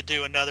we need to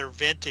do another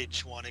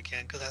vintage one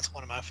again because that's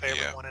one of my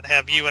favorite Yeah. one, and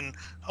have you and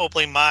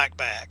hopefully Mike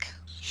back.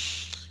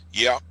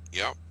 Yep.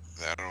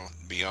 That'll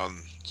be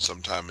on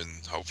sometime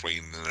hopefully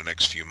in the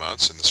next few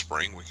months in the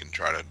spring. We can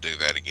try to do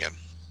that again.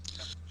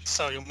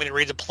 So you want me to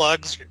read the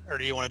plugs, or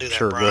do you want to do that,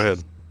 Sure, Bryan? go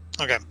ahead.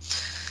 Okay.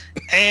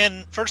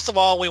 And first of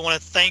all, we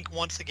want to thank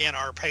once again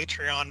our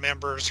Patreon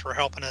members for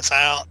helping us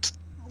out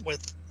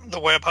with the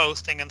web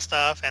hosting and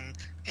stuff. And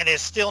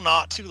it's still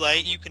not too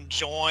late. You can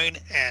join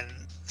and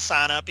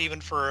sign up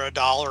even for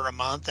 $1 a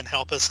month and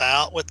help us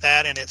out with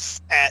that. And it's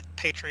at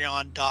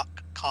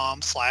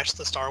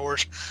patreon.com/the Star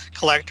Wars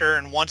Collector.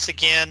 And once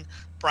again,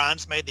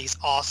 Bryan's made these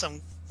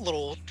awesome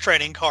little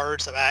trading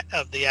cards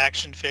of the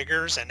action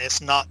figures, and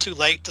it's not too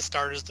late to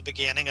start as the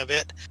beginning of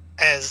it,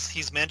 as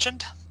he's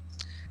mentioned.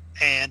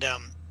 And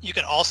you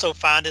can also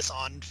find us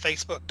on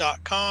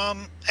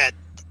facebook.com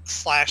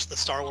 /the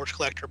Star Wars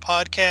Collector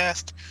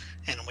Podcast.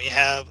 And we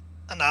have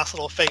a nice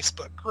little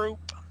Facebook group.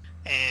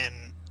 And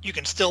you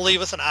can still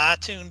leave us an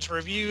iTunes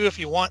review if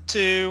you want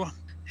to.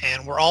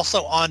 And we're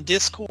also on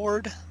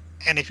Discord.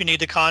 And if you need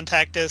to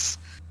contact us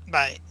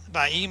by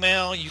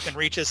email, you can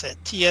reach us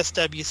at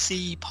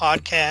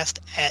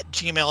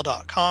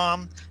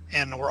tswcpodcast@gmail.com.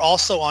 And we're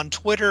also on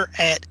Twitter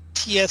at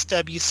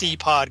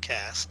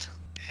tswcpodcast.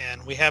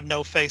 And we have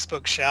no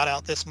Facebook shout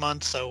out this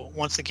month. So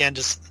once again,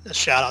 just a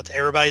shout out to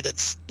everybody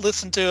that's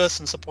listened to us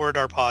and supported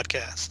our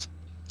podcast.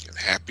 And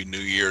Happy New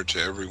Year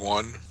to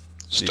everyone.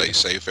 Stay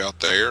safe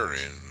out there,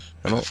 and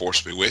may the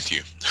Force be with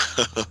you.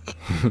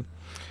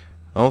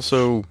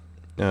 Also,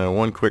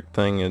 one quick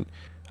thing,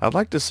 I'd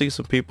like to see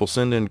some people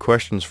send in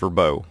questions for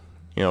Bo.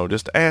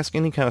 Just ask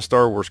any kind of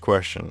Star Wars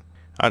question.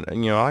 I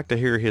like to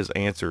hear his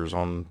answers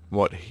on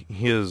what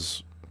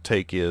his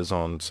take is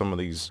on some of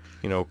these,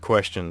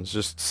 questions.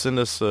 Just send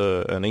us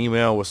an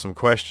email with some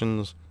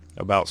questions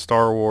about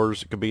Star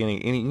Wars. It could be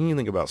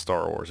anything about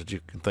Star Wars that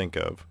you can think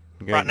of.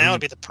 Okay? Right now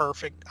would be the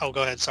perfect... Oh,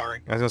 go ahead. Sorry.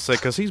 I was going to say,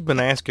 because he's been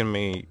asking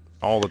me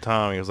all the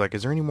time. He was like,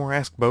 is there any more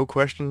Ask Bo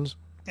questions?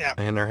 Yeah.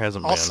 And there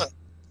hasn't Also,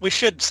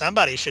 been.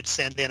 somebody should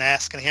send in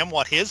asking him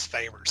what his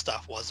favorite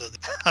stuff was.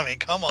 I mean,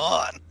 come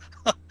on.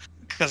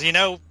 Because,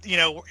 here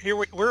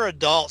we're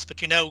adults,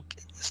 but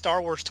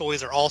Star Wars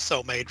toys are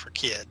also made for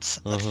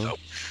kids. Mm-hmm. So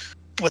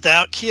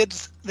without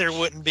kids, there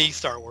wouldn't be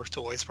Star Wars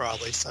toys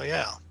probably. So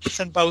yeah,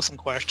 send Bo some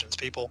questions,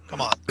 people.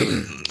 Come on.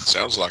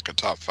 Sounds like a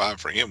top 5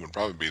 for him would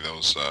probably be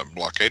those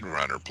Blockade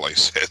Runner play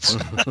sets.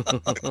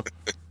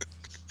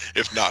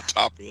 If not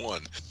top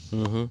 1.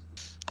 Mm-hmm.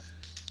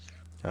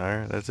 All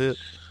right, that's it.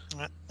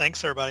 All right,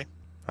 thanks, everybody.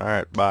 All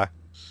right, bye.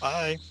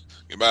 Bye.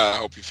 Goodbye. I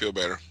hope you feel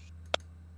better.